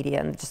establishment media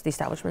and just the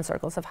establishment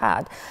circles have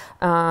had.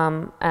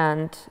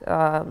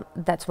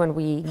 That's when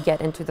we get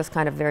into this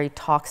kind of very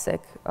toxic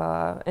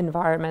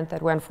environment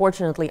that we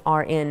unfortunately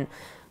are in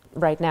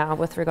right now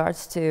with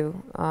regards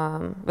to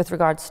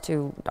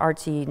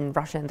RT and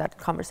Russia and that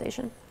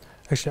conversation.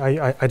 Actually,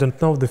 I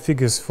don't know the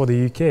figures for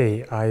the UK.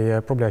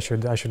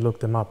 I should look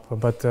them up.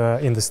 But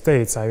in the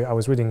States, I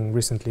was reading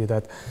recently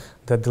that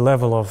the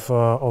level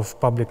of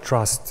public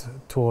trust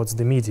towards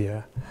the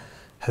media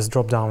has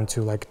dropped down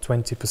to like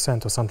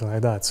 20% or something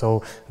like that.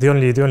 So the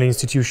only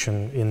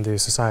institution in the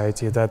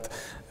society that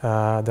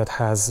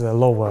has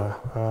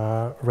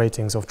lower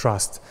ratings of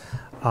trust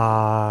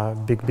are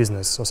big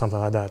business or something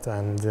like that.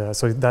 And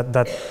so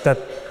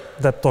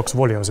that talks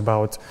volumes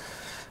about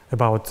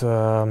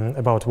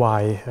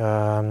why.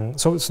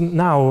 So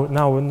now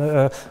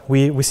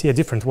we see a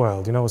different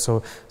world,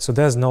 So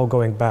there's no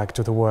going back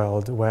to the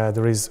world where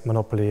there is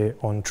monopoly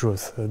on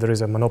truth. There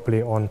is a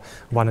monopoly on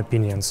one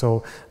opinion.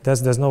 So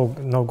there's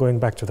no going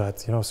back to that,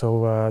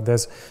 So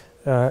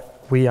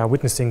we are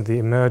witnessing the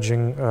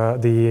emerging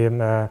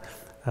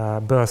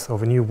birth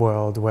of a new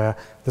world where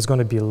there's going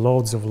to be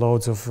loads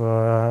of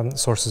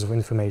sources of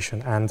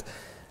information,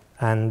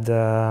 and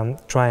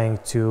trying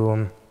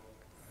to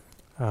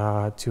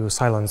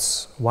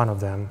silence one of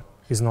them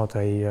is not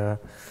a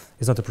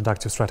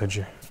productive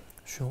strategy.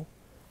 Sure.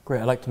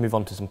 Great. I'd like to move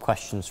on to some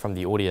questions from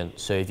the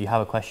audience. So if you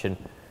have a question,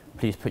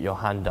 please put your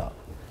hand up.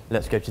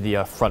 Let's go to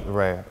the front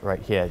row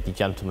right here, the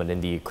gentleman in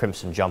the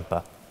crimson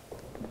jumper.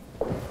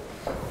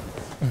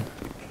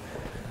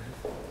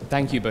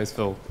 Thank you both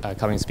for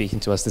coming and speaking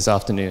to us this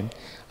afternoon.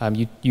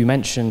 You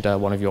mentioned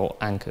one of your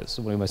anchors,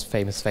 one of the most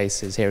famous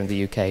faces here in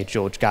the UK,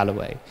 George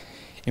Galloway.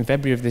 In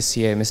February of this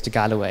year, Mr.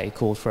 Galloway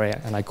called for,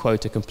 and I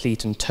quote, a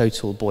complete and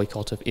total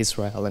boycott of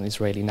Israel and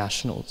Israeli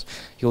nationals.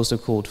 He also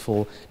called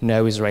for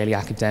no Israeli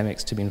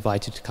academics to be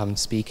invited to come and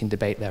speak and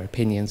debate their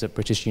opinions at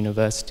British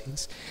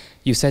universities.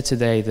 You said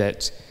today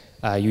that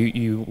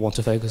you want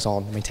to focus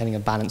on maintaining a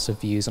balance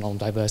of views and on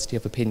diversity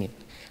of opinion.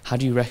 How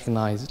do you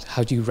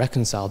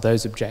reconcile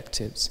those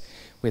objectives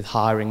with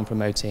hiring and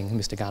promoting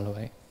Mr.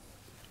 Galloway?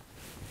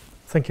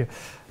 Thank you.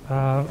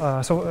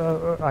 I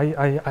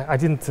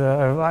didn't.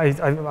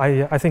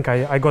 I think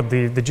I got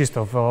the gist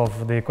of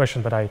the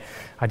question, but I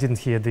didn't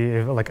hear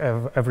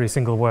every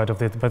single word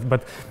of it.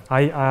 But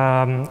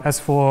as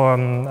for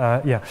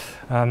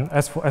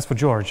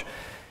George,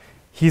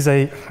 he's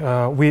a.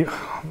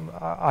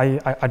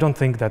 I don't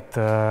think that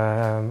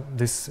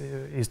this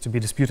is to be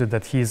disputed.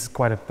 That he's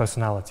quite a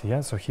personality.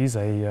 Yeah. So he's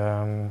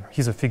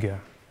a figure.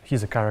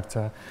 He's a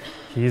character.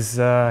 He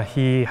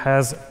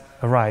has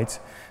a right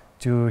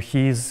to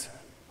his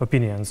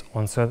opinions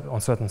on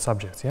certain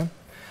subjects. Yeah.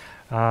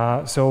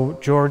 So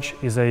George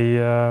is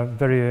a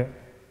very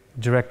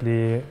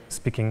directly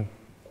speaking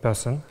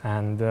person,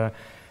 and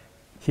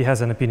he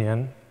has an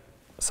opinion.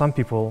 Some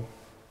people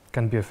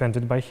can be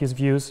offended by his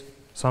views.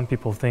 Some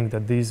people think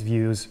that these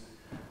views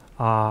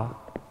are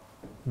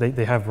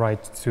they have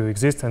right to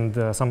exist,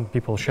 and some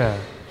people share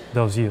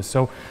those views.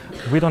 So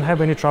we don't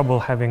have any trouble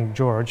having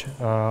George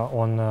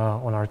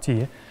on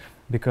RT,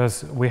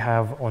 because we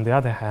have, on the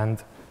other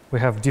hand, we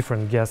have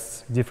different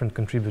guests, different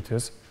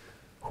contributors,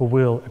 who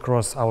will,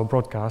 across our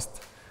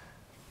broadcast,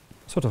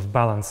 sort of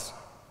balance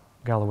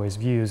Galloway's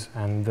views,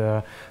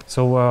 and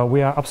so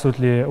we are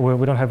absolutely,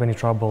 we don't have any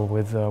trouble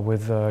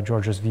with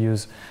George's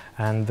views,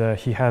 and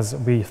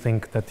we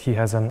think that he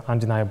has an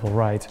undeniable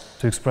right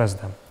to express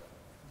them.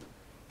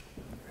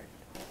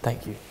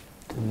 Thank you.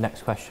 The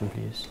next question,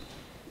 please.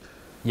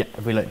 Yeah,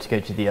 if we'd like to go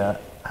to the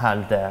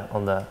hand there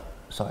on the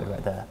side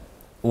right there,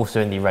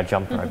 also in the red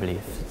jumper, I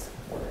believe.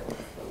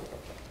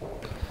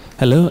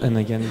 Hello, and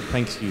again,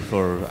 thank you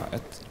for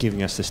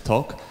giving us this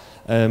talk.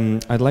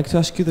 I'd like to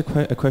ask you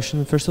a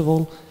question. First of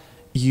all,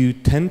 you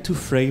tend to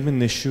frame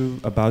an issue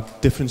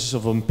about differences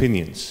of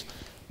opinions.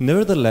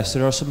 Nevertheless,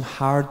 there are some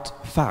hard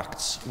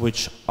facts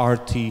which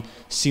RT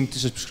seem to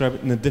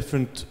subscribe in a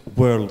different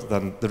world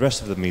than the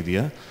rest of the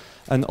media.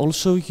 And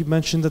also, you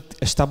mentioned that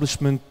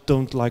establishments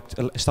don't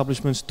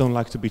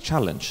like to be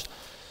challenged.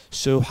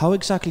 So how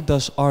exactly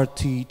does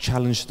RT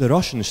challenge the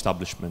Russian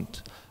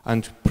establishment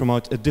and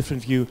promote a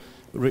different view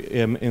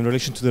in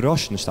relation to the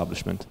Russian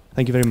establishment?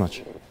 Thank you very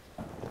much.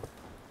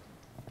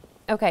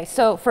 Okay,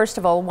 so first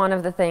of all, one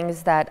of the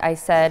things that I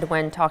said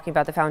when talking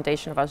about the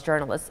foundation of us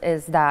journalists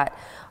is that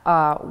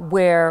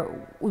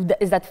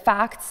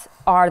facts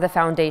are the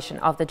foundation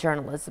of the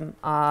journalism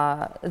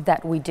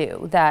that we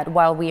do. That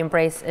while we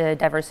embrace a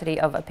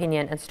diversity of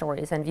opinion and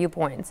stories and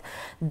viewpoints,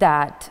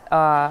 that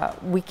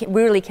we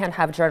really can't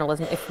have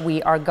journalism if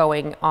we are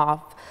going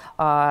off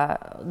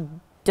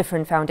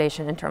different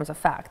foundation in terms of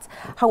facts.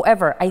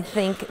 However, I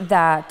think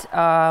that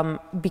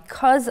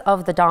because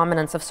of the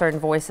dominance of certain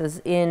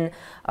voices in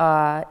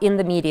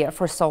the media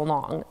for so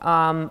long,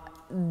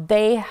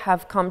 they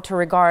have come to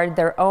regard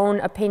their own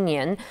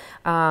opinion,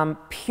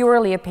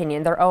 purely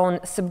opinion, their own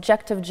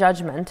subjective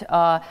judgment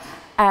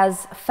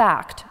as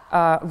fact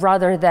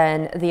rather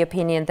than the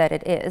opinion that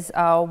it is.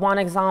 One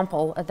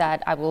example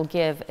that I will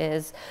give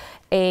is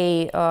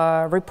a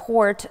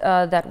report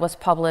that was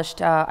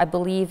published. I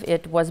believe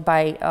it was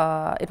by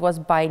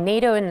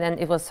NATO, and then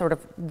it was sort of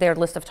their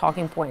list of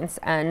talking points,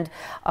 and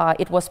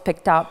it was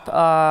picked up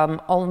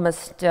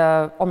almost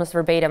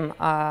verbatim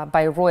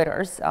by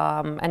Reuters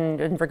and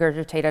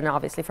regurgitated, and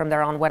obviously from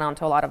there on went on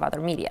to a lot of other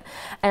media.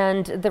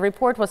 And the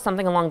report was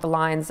something along the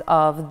lines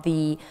of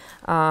the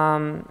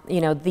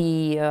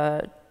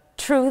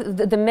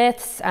the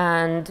myths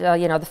and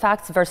the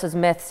facts versus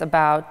myths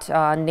about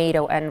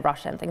NATO and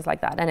Russia and things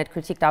like that, and it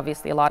critiqued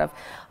obviously a lot of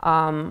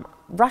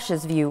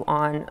Russia's view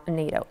on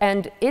NATO.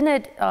 And in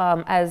it,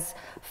 as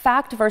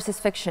fact versus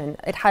fiction,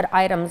 it had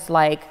items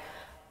like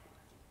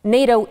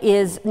NATO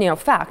is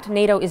fact.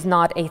 NATO is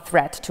not a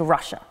threat to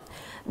Russia.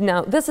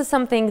 Now, this is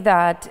something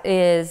that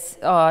is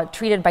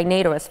treated by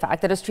NATO as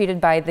fact, that is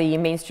treated by the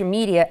mainstream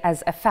media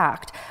as a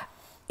fact,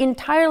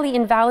 entirely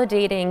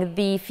invalidating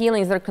the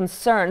feelings, the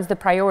concerns, the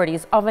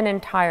priorities of an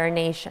entire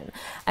nation.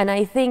 And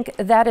I think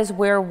that is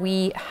where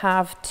we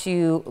have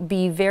to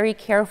be very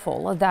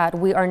careful that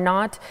we are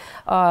not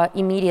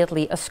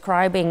immediately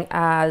ascribing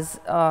as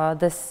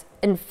this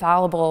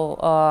infallible,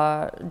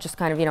 just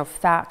kind of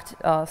fact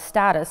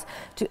status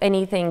to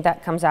anything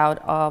that comes out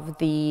of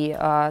the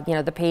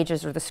the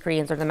pages or the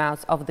screens or the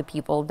mouths of the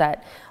people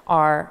that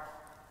are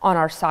on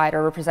our side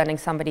or representing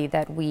somebody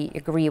that we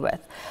agree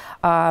with.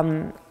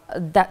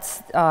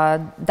 That's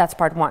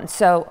part one.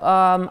 So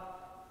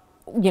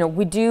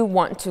we do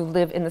want to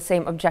live in the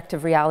same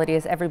objective reality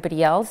as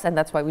everybody else, and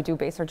that's why we do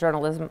base our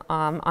journalism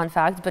on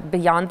facts. But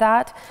beyond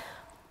that,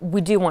 we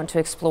do want to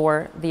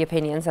explore the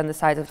opinions and the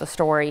sides of the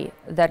story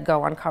that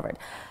go uncovered.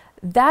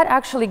 That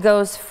actually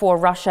goes for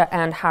Russia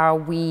and how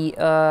we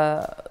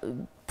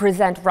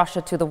present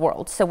Russia to the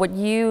world. So what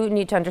you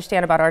need to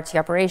understand about RT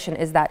operation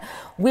is that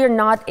we're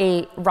not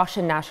a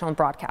Russian national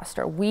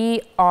broadcaster.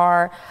 We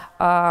are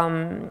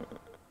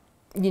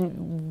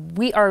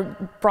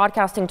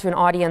broadcasting to an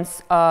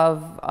audience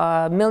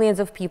of millions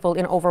of people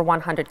in over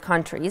 100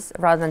 countries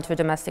rather than to a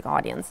domestic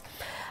audience.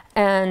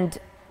 And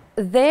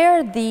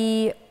there,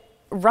 the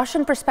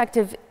Russian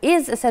perspective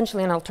is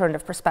essentially an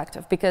alternative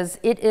perspective because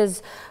it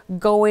is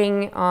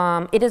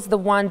it is the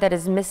one that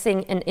is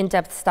missing an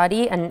in-depth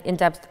study and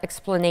in-depth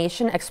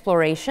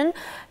exploration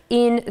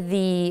in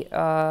the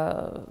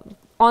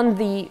on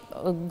the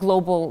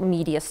global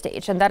media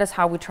stage. And that is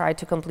how we try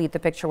to complete the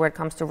picture where it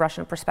comes to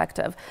Russian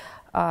perspective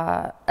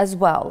as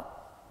well.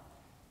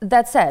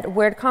 That said,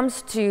 where it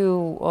comes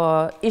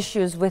to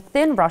issues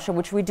within Russia,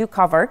 which we do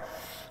cover,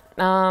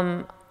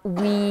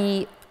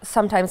 we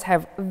oftentimes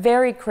have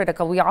very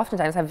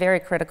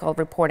critical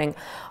reporting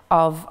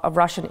of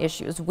Russian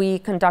issues. We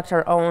conduct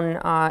our own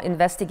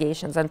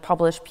investigations and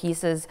publish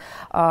pieces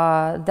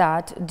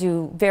that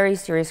do very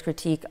serious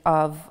critique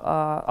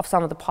of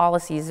some of the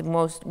policies.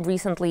 Most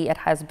recently, it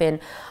has been,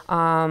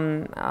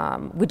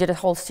 we did a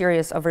whole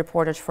series of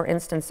reportage, for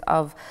instance,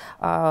 of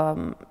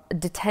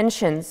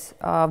detentions,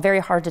 very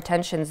hard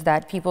detentions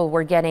that people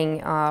were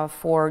getting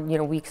for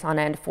weeks on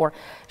end for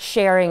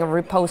sharing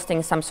or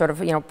reposting some sort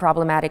of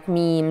problematic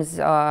memes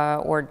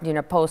or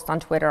post on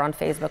Twitter, on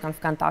Facebook, on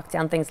Vkontakte,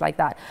 and things like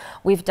that.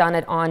 We've done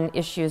it on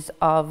issues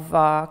of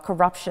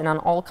corruption, on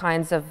all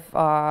kinds of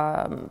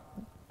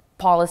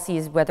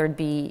policies, whether it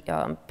be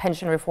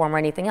pension reform or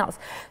anything else.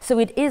 So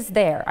it is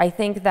there. I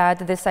think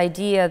that this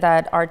idea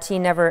that RT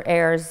never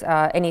airs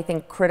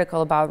anything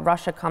critical about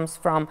Russia comes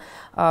from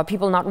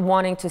people not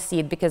wanting to see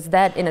it, because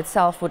that in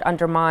itself would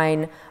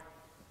undermine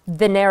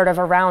the narrative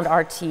around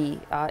RT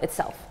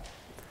itself.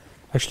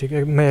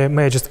 Actually,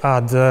 may I just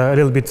add a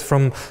little bit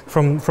from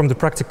the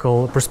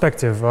practical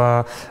perspective,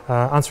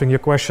 answering your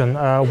question.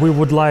 We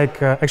would like,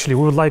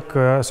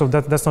 so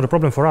that's not a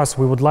problem for us.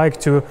 We would like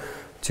to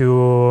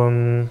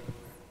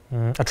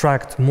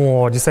attract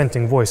more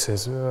dissenting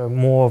voices,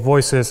 more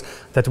voices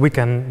that we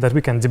can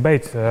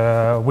debate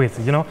with,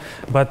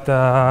 But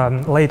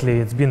lately,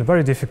 it's been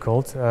very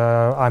difficult.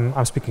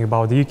 I'm speaking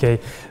about the UK.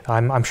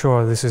 I'm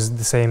sure this is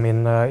the same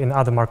in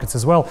other markets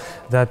as well.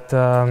 That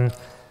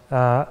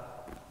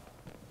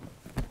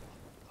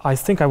I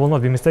think I will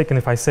not be mistaken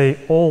if I say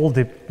all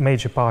the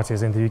major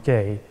parties in the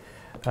UK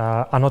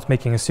are not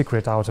making a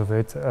secret out of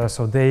it.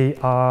 So they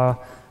are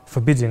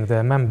forbidding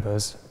their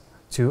members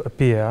to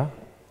appear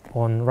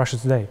on Russia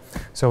Today.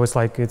 So it's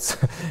like it's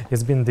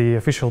been the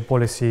official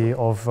policy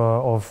of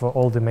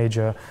all the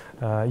major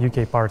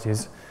UK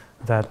parties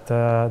that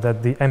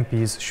the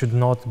MPs should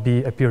not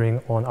be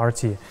appearing on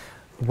RT.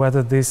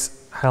 Whether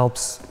this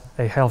helps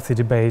a healthy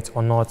debate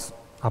or not,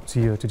 up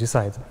to you to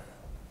decide.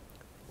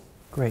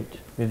 Great.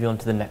 Moving on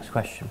to the next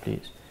question,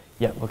 please.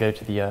 Yeah, we'll go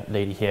to the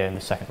lady here in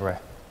the second row.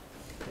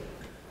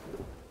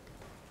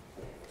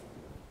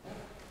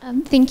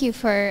 Thank you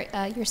for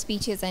your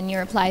speeches and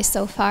your replies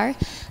so far.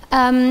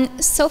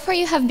 So far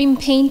you have been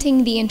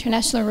painting the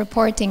international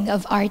reporting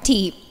of RT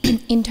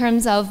in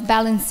terms of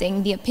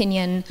balancing the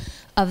opinion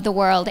of the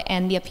world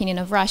and the opinion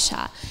of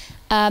Russia.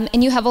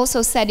 And you have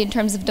also said in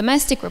terms of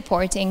domestic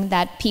reporting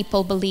that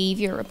people believe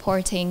your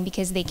reporting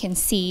because they can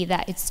see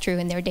that it's true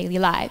in their daily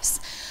lives.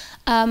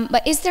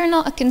 But is there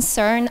not a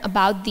concern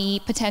about the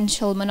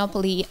potential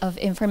monopoly of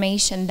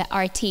information that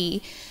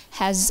RT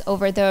has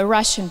over the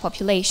Russian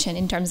population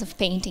in terms of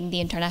painting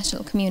the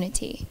international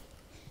community?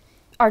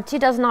 RT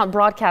does not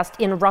broadcast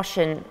in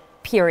Russian,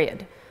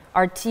 period.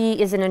 RT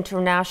is an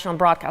international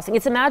broadcasting.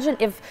 It's imagine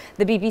if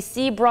the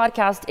BBC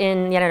broadcast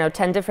in,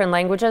 10 different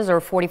languages or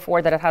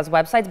 44 that it has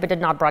websites, but did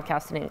not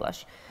broadcast in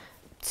English.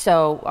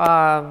 So,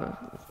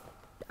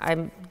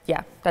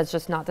 that's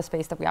just not the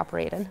space that we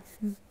operate in.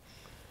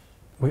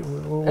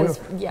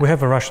 We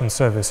have a Russian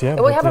service, yeah?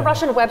 We have a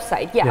Russian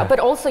website, yeah. But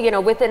also,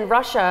 within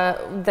Russia,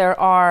 there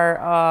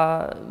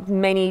are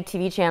many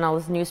TV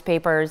channels,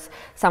 newspapers,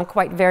 some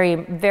quite very,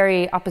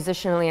 very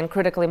oppositionally and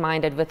critically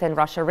minded within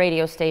Russia,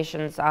 radio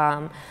stations,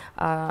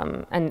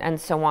 and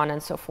so on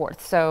and so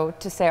forth. So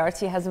to say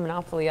RT has a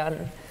monopoly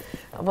on,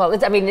 well,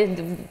 and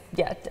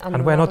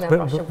we're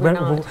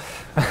not.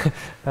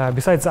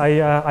 Besides,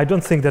 I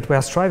don't think that we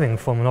are striving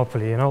for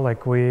monopoly.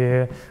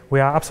 We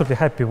are absolutely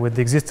happy with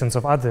the existence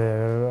of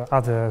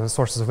other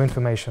sources of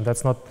information.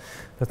 That's not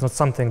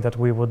something that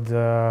we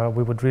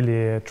would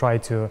really try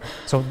to.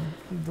 So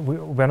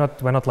we're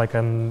not like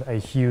a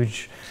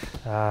huge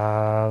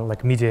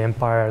media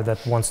empire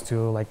that wants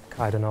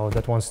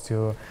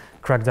to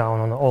crack down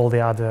on all the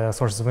other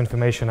sources of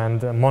information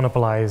and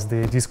monopolize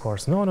the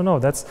discourse. No.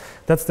 That's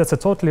a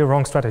totally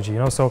wrong strategy.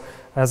 So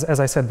as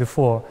I said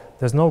before,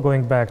 there's no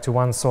going back to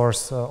one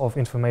source of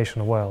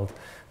information world.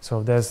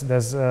 So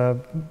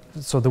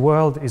so the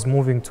world is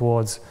moving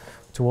towards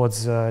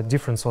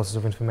different sources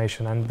of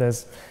information, and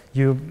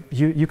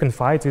you can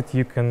fight it,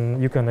 you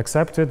can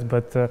accept it,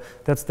 but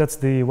that's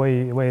the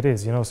way it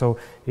is. So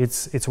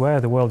it's where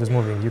the world is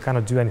moving. You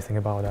cannot do anything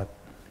about that.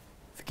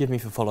 Forgive me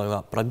for following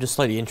up, but I'm just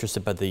slightly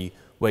interested by the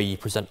way you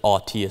present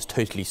RT as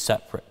totally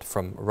separate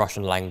from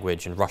Russian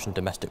language and Russian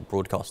domestic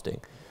broadcasting,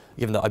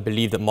 given that I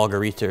believe that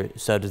Margarita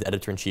served as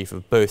editor-in-chief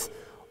of both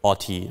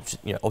RT,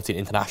 obviously an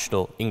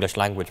international English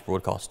language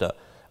broadcaster,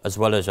 as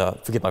well as,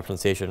 forgive my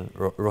pronunciation,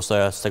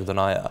 Rossaya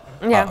Segdonaya,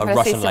 a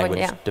Russian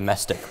language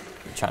domestic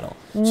channel.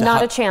 So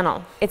not a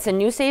channel. It's a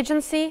news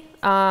agency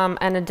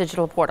and a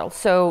digital portal.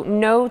 So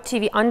no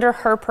TV, under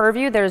her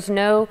purview, there's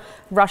no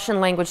Russian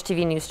language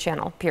TV news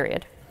channel,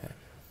 period.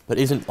 But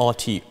isn't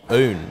RT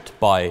owned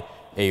by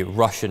a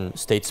Russian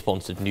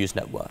state-sponsored news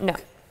network? No.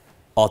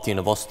 RT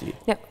Novosti?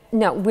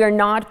 No, we're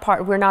not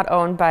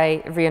owned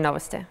by RIA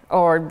Novosti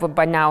or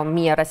by now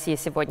Mia Россия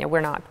Сегодня.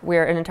 We're not.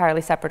 We're an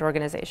entirely separate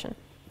organization.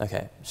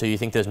 Okay, so you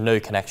think there's no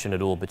connection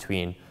at all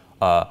between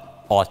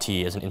RT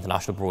as an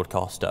international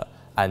broadcaster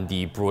and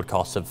the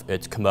broadcasts of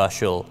its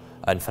commercial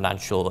and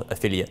financial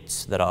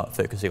affiliates that are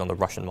focusing on the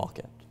Russian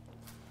market?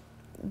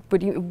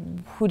 But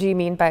who do you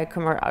mean by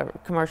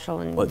commercial?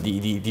 And well,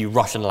 the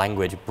Russian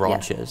language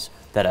branches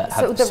that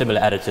have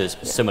similar editors,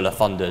 similar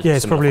funders. Yeah,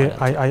 it's probably.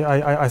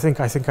 I think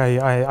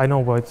I know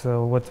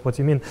what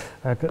you mean.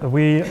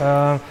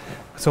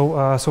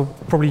 So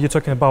probably you're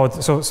talking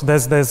about, so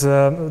there's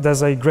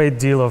a great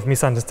deal of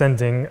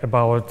misunderstanding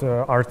about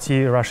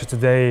RT, Russia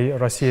Today,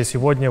 Россия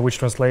сегодня, which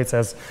translates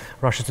as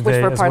Russia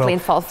Today. Which we're partly in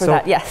fault for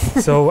that,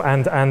 yes. So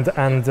and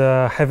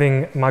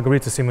having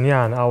Margarita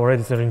Simonyan, our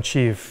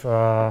editor-in-chief,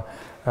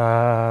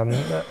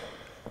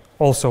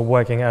 also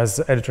working as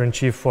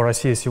editor-in-chief for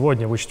Россия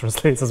сегодня, which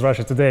translates as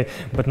Russia Today,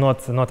 but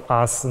not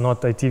us,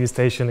 not a TV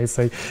station. It's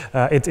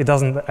it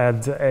doesn't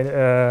add,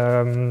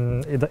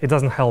 it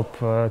doesn't help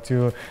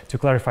to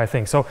clarify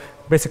things. So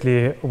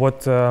basically,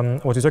 what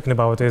you're talking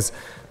about is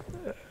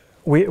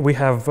we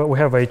have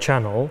a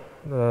channel,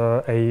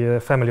 a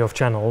family of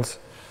channels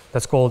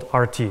that's called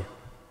RT.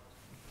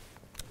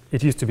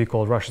 It used to be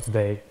called Russia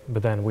Today,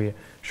 but then we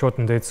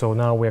shortened it, so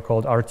now we are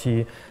called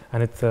RT,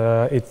 and it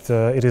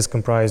is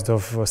comprised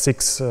of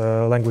 6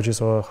 languages,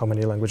 or how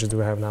many languages do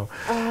we have now?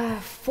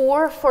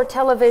 4 for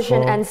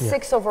television and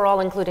 6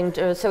 overall, including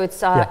so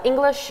it's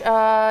English,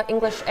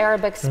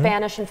 Arabic,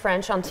 Spanish, and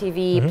French on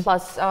TV,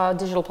 plus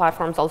digital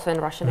platforms also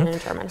in Russian and in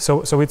German.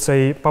 So it's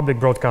a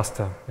public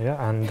broadcaster,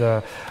 and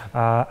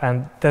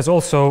there's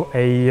also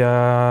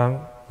a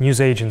news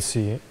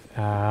agency.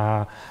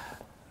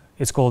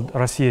 It's called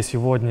Россия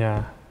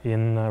сегодня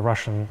in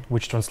Russian,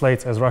 which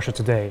translates as Russia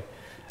Today.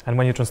 And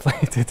when you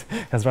translate it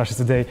as Russia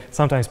Today,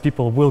 sometimes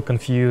people will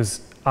confuse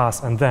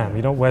us and them,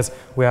 whereas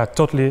we are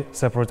totally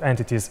separate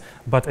entities.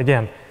 But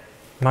again,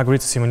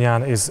 Margarita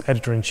Simonyan is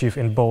editor-in-chief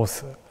in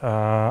both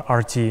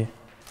RT,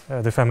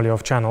 the family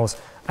of channels,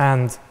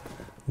 and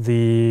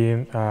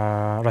the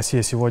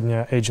Россия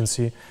сегодня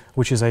agency,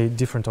 which is a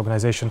different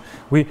organization.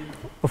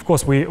 Of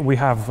course, we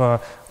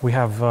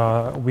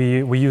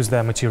use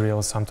their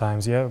materials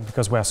sometimes,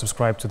 because we are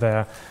subscribed to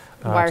their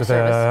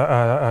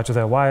to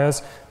their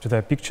wires, to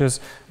their pictures.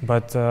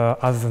 But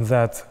other than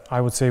that, I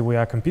would say we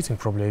are competing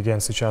probably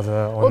against each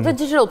other. Well, the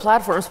digital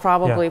platforms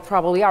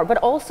probably are, but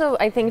also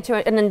I think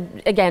and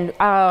then again,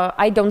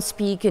 I don't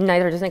speak, and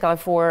neither does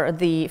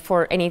Nikolay,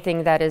 for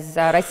anything that is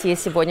Россия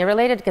сегодня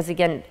related, because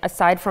again,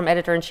 aside from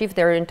editor-in-chief,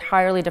 they're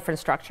entirely different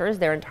structures,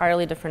 they're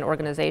entirely different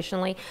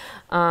organizationally,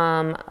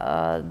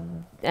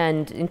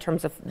 and in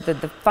terms of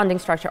the funding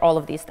structure, all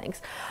of these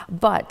things.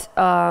 But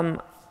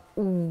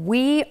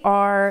we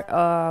are,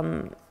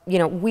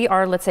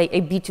 let's say,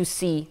 a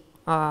B2C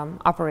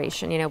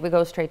operation. We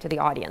go straight to the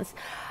audience.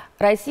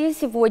 Россия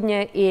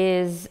сегодня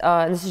is,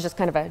 and this is just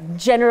kind of a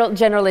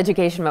general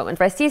education moment.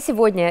 Россия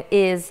сегодня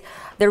is,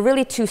 there are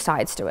really 2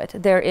 sides to it.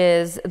 There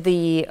is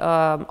the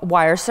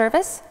wire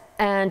service,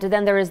 and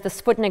then there is the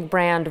Sputnik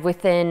brand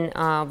within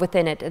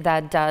it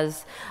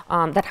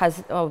that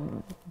has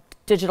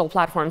digital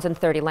platforms in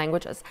 30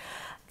 languages.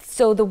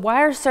 So the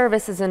wire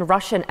service is in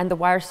Russian, and the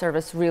wire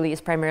service really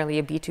is primarily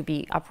a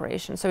B2B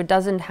operation. So it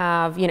doesn't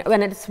have,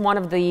 and it's one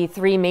of the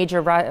 3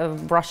 major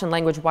Russian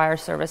language wire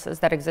services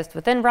that exist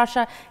within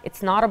Russia.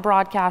 It's not a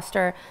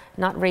broadcaster,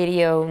 not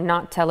radio,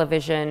 not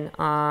television.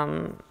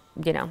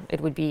 It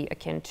would be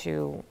akin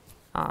to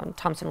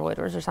Thomson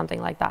Reuters or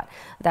something like that.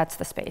 That's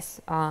the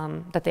space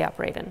that they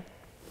operate in.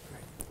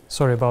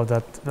 Sorry about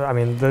that. I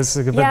mean, this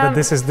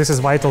is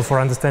vital for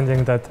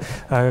understanding that,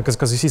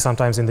 because you see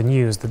sometimes in the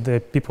news that the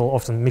people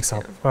often mix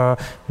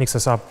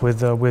us up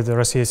with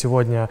Россия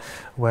сегодня,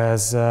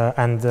 whereas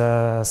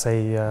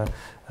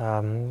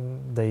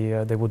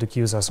they would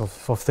accuse us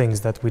of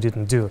things that we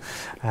didn't do,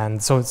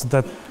 and so it's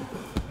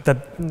that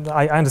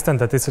I understand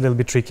that it's a little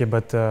bit tricky,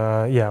 but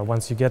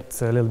once you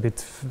get a little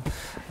bit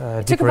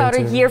it took about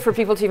a year for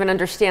people to even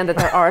understand that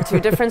there are 2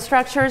 different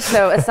structures.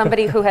 So as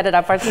somebody who headed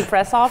up RT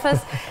press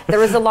office, there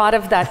was a lot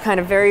of that kind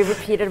of very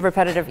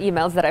repetitive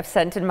emails that I've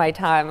sent in my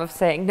time of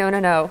saying,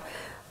 no,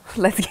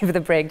 let's give the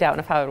breakdown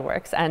of how it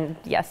works. And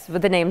yes,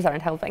 but the names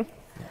aren't helping.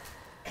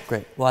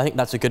 Great. Well, I think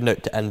that's a good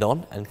note to end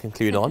on and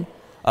conclude on.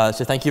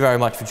 So thank you very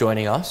much for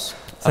joining us.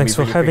 Thanks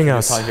for having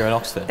us. Your time here in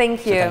Oxford.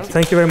 Thank you.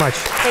 Thank you very much.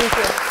 Thank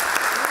you.